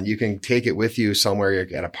what's fun. You can take it with you somewhere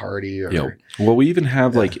at a party or. Well, we even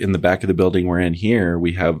have like in the back of the building we're in here,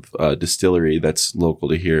 we have a distillery that's local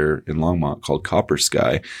to here in Longmont called Copper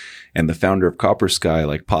Sky. And the founder of Copper Sky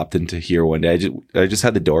like popped into here one day. I just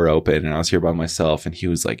had the door open and I was here by myself, and he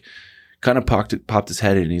was like kind of popped his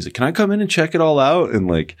head in and he's like, "Can I come in and check it all out?" And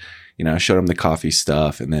like, I showed him the coffee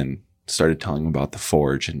stuff and then started telling him about the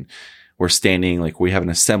Forge. And we're standing, like we have an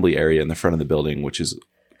assembly area in the front of the building, which is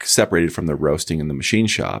separated from the roasting in the machine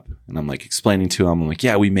shop. And I'm like explaining to him, I'm like,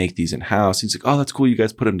 yeah, we make these in house. He's like, oh, that's cool. You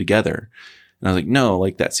guys put them together. And I was like, no,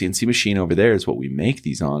 like that CNC machine over there is what we make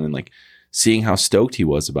these on. And like seeing how stoked he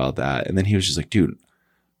was about that. And then he was just like, dude,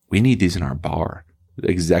 we need these in our bar.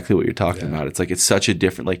 Exactly what you're talking about. It's like, it's such a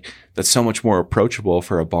different, like that's so much more approachable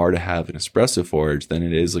for a bar to have an espresso Forge than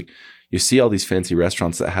it is like, you see all these fancy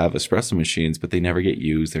restaurants that have espresso machines, but they never get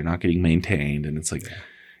used. They're not getting maintained. And it's like,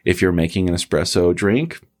 if you're making an espresso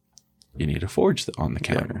drink, you need a Forge on the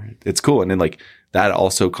counter. Yeah. It's cool. And then like that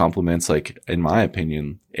also complements, like, in my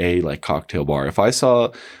opinion, a like cocktail bar. If I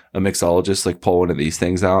saw a mixologist like pull one of these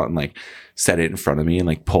things out and like set it in front of me and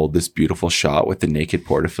like pulled this beautiful shot with the naked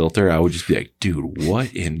portafilter, I would just be like, dude,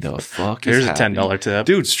 what in the fuck is happening? Here's a $10 tip.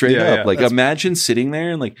 Dude, straight up. Like imagine sitting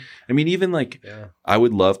there and like, I mean, even like, I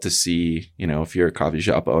would love to see, if you're a coffee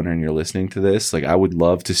shop owner and you're listening to this, like I would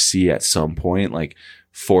love to see at some point, like,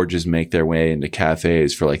 Forges make their way into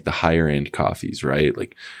cafes for like the higher end coffees, right?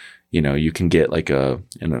 Like, you can get like an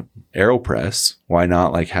AeroPress. Why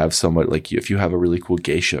not like have somebody like if you have a really cool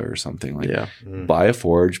geisha or something, like buy a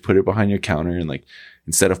Forge, put it behind your counter, and like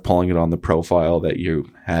instead of pulling it on the profile that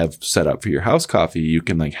you have set up for your house coffee, you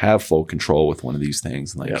can like have full control with one of these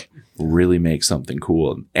things and like really make something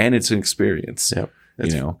cool. And it's an experience. Yep.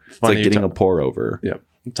 It's like getting a pour over. Yep.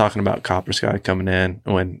 talking about Copper Sky coming in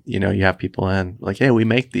when, you have people in like, hey, we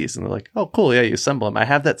make these. And they're like, oh, cool. Yeah, you assemble them. I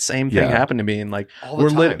have that same thing happen to me. And like, all the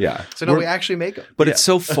time. So no, we actually make them. But it's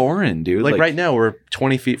so foreign, dude. Like right now, we're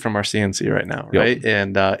 20 feet from our CNC right now, right?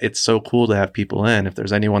 And it's so cool to have people in. If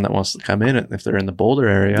there's anyone that wants to come in, if they're in the Boulder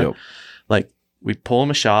area, like we pull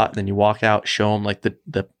them a shot, then you walk out, show them like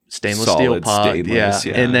the stainless steel pot. Yeah.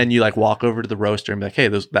 And then you like walk over to the roaster and be like, hey,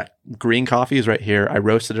 that green coffee is right here. I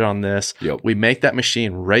roasted it on this. We make that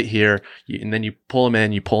machine right here. And then you pull them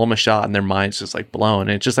in, you pull them a shot, and their mind's just like blown.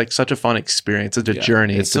 And it's just like such a fun experience. It's a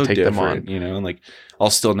journey to so take them on. And like I'll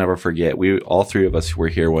still never forget. All three of us were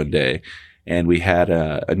here one day, and we had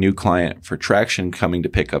a new client for Traction coming to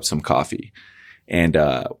pick up some coffee. And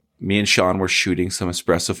me and Sean were shooting some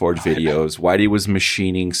Espresso Forge videos. Whitey was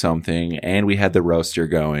machining something, and we had the roaster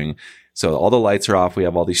going. So all the lights are off. We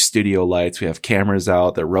have all these studio lights. We have cameras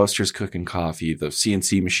out. The roaster's cooking coffee. The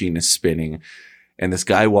CNC machine is spinning. And this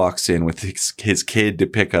guy walks in with his kid to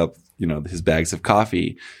pick up, his bags of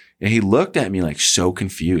coffee. And he looked at me like so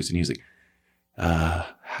confused. And he was like,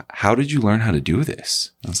 how did you learn how to do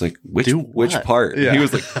this? I was like, which part? Yeah. He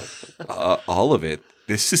was like, all of it.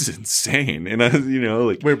 This is insane. And I was,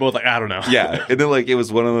 like, we were both like, I don't know. Yeah. And then like, it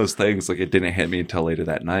was one of those things, like it didn't hit me until later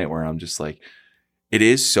that night where I'm just like, it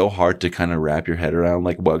is so hard to kind of wrap your head around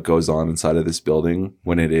like what goes on inside of this building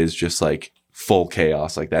when it is just like full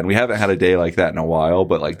chaos like that. And we haven't had a day like that in a while,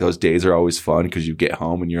 but like those days are always fun because you get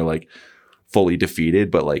home and you're like fully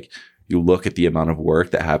defeated. But like you look at the amount of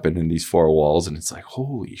work that happened in these four walls and it's like,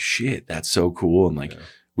 holy shit, that's so cool. And like,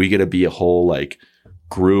 we get to be a whole like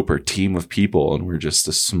group or team of people, and we're just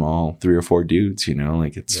a small 3 or 4 dudes,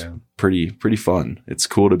 like it's pretty fun. It's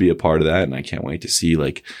cool to be a part of that, and I can't wait to see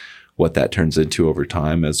like what that turns into over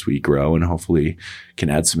time as we grow, and hopefully can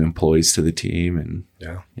add some employees to the team. And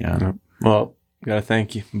yeah. Well, gotta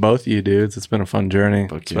thank you, both of you dudes. It's been a fun journey,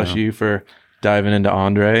 especially you for diving into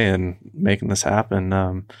Andre and making this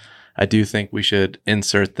happen. I do think we should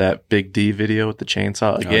insert that Big D video with the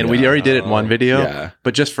chainsaw again. We already did it in one video,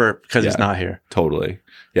 but just because he's not here. Totally.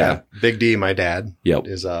 Yeah. Big D, my dad,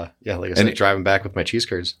 is, like I said, driving back with my cheese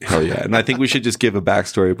curds. Hell yeah. And I think we should just give a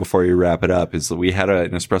backstory before you wrap it up. Is that we had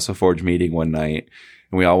an Espresso Forge meeting one night,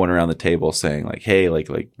 and we all went around the table saying like, hey, like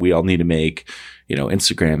we all need to make,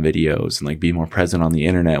 Instagram videos and like be more present on the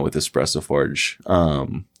internet with Espresso Forge.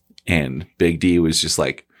 And Big D was just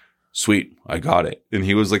like, sweet, I got it. And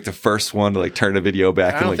he was like the first one to like turn a video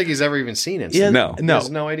back. I don't think he's ever even seen it. No. He has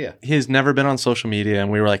no idea. He's never been on social media. And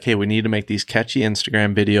we were like, hey, we need to make these catchy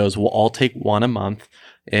Instagram videos. We'll all take one a month.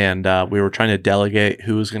 And we were trying to delegate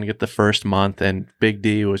who was going to get the first month. And Big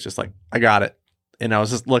D was just like, I got it. And I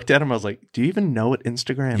was just looked at him. I was like, do you even know what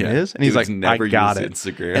Instagram is? And he's like, I got it.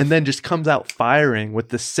 Instagram. And then just comes out firing with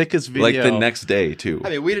the sickest video. Like the next day too.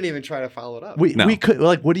 I mean, we didn't even try to follow it up. We could,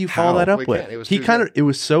 like, what do you follow that up with? It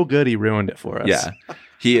was so good. He ruined it for us. Yeah.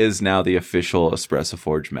 He is now the official Espresso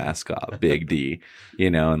Forge mascot, Big D,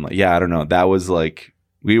 and like, I don't know. That was like,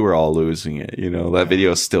 we were all losing it. That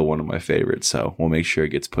video is still one of my favorites. So we'll make sure it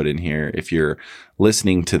gets put in here. If you're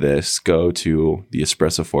listening to this, go to the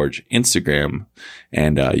Espresso Forge Instagram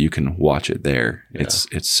and you can watch it there. Yeah.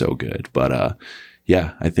 It's so good. But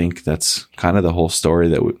I think that's kind of the whole story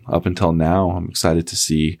that up until now. I'm excited to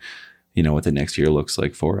see, what the next year looks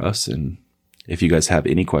like for us. And if you guys have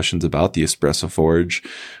any questions about the Espresso Forge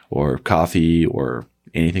or coffee or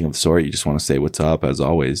anything of the sort, you just want to say what's up, as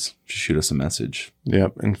always, just shoot us a message.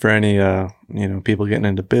 Yep. And for any people getting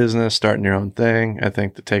into business, starting your own thing, I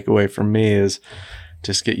think the takeaway from me is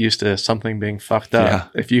just get used to something being fucked up.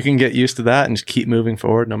 Yeah. If you can get used to that and just keep moving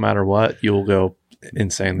forward no matter what, you'll go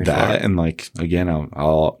insanely far. And like, again,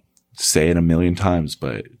 I'll say it a million times,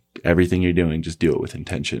 but everything you're doing, just do it with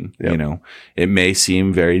intention. Yep. It may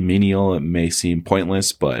seem very menial, it may seem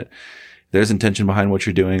pointless, but there's intention behind what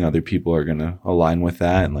you're doing. Other people are going to align with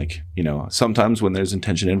that. And like, sometimes when there's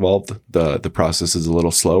intention involved, the process is a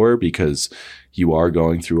little slower because you are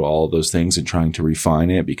going through all of those things and trying to refine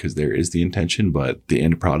it because there is the intention, but the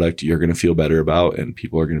end product you're going to feel better about and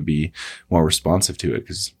people are going to be more responsive to it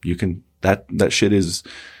because you can, that shit is,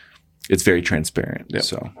 it's very transparent. Yep.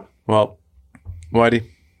 So, well, Whitey,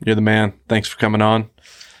 you're the man. Thanks for coming on.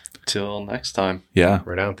 Till next time. Yeah.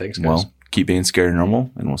 Right on. Thanks, guys. Well, keep being scared normal,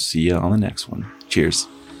 and we'll see you on the next one. Cheers.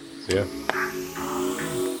 See ya.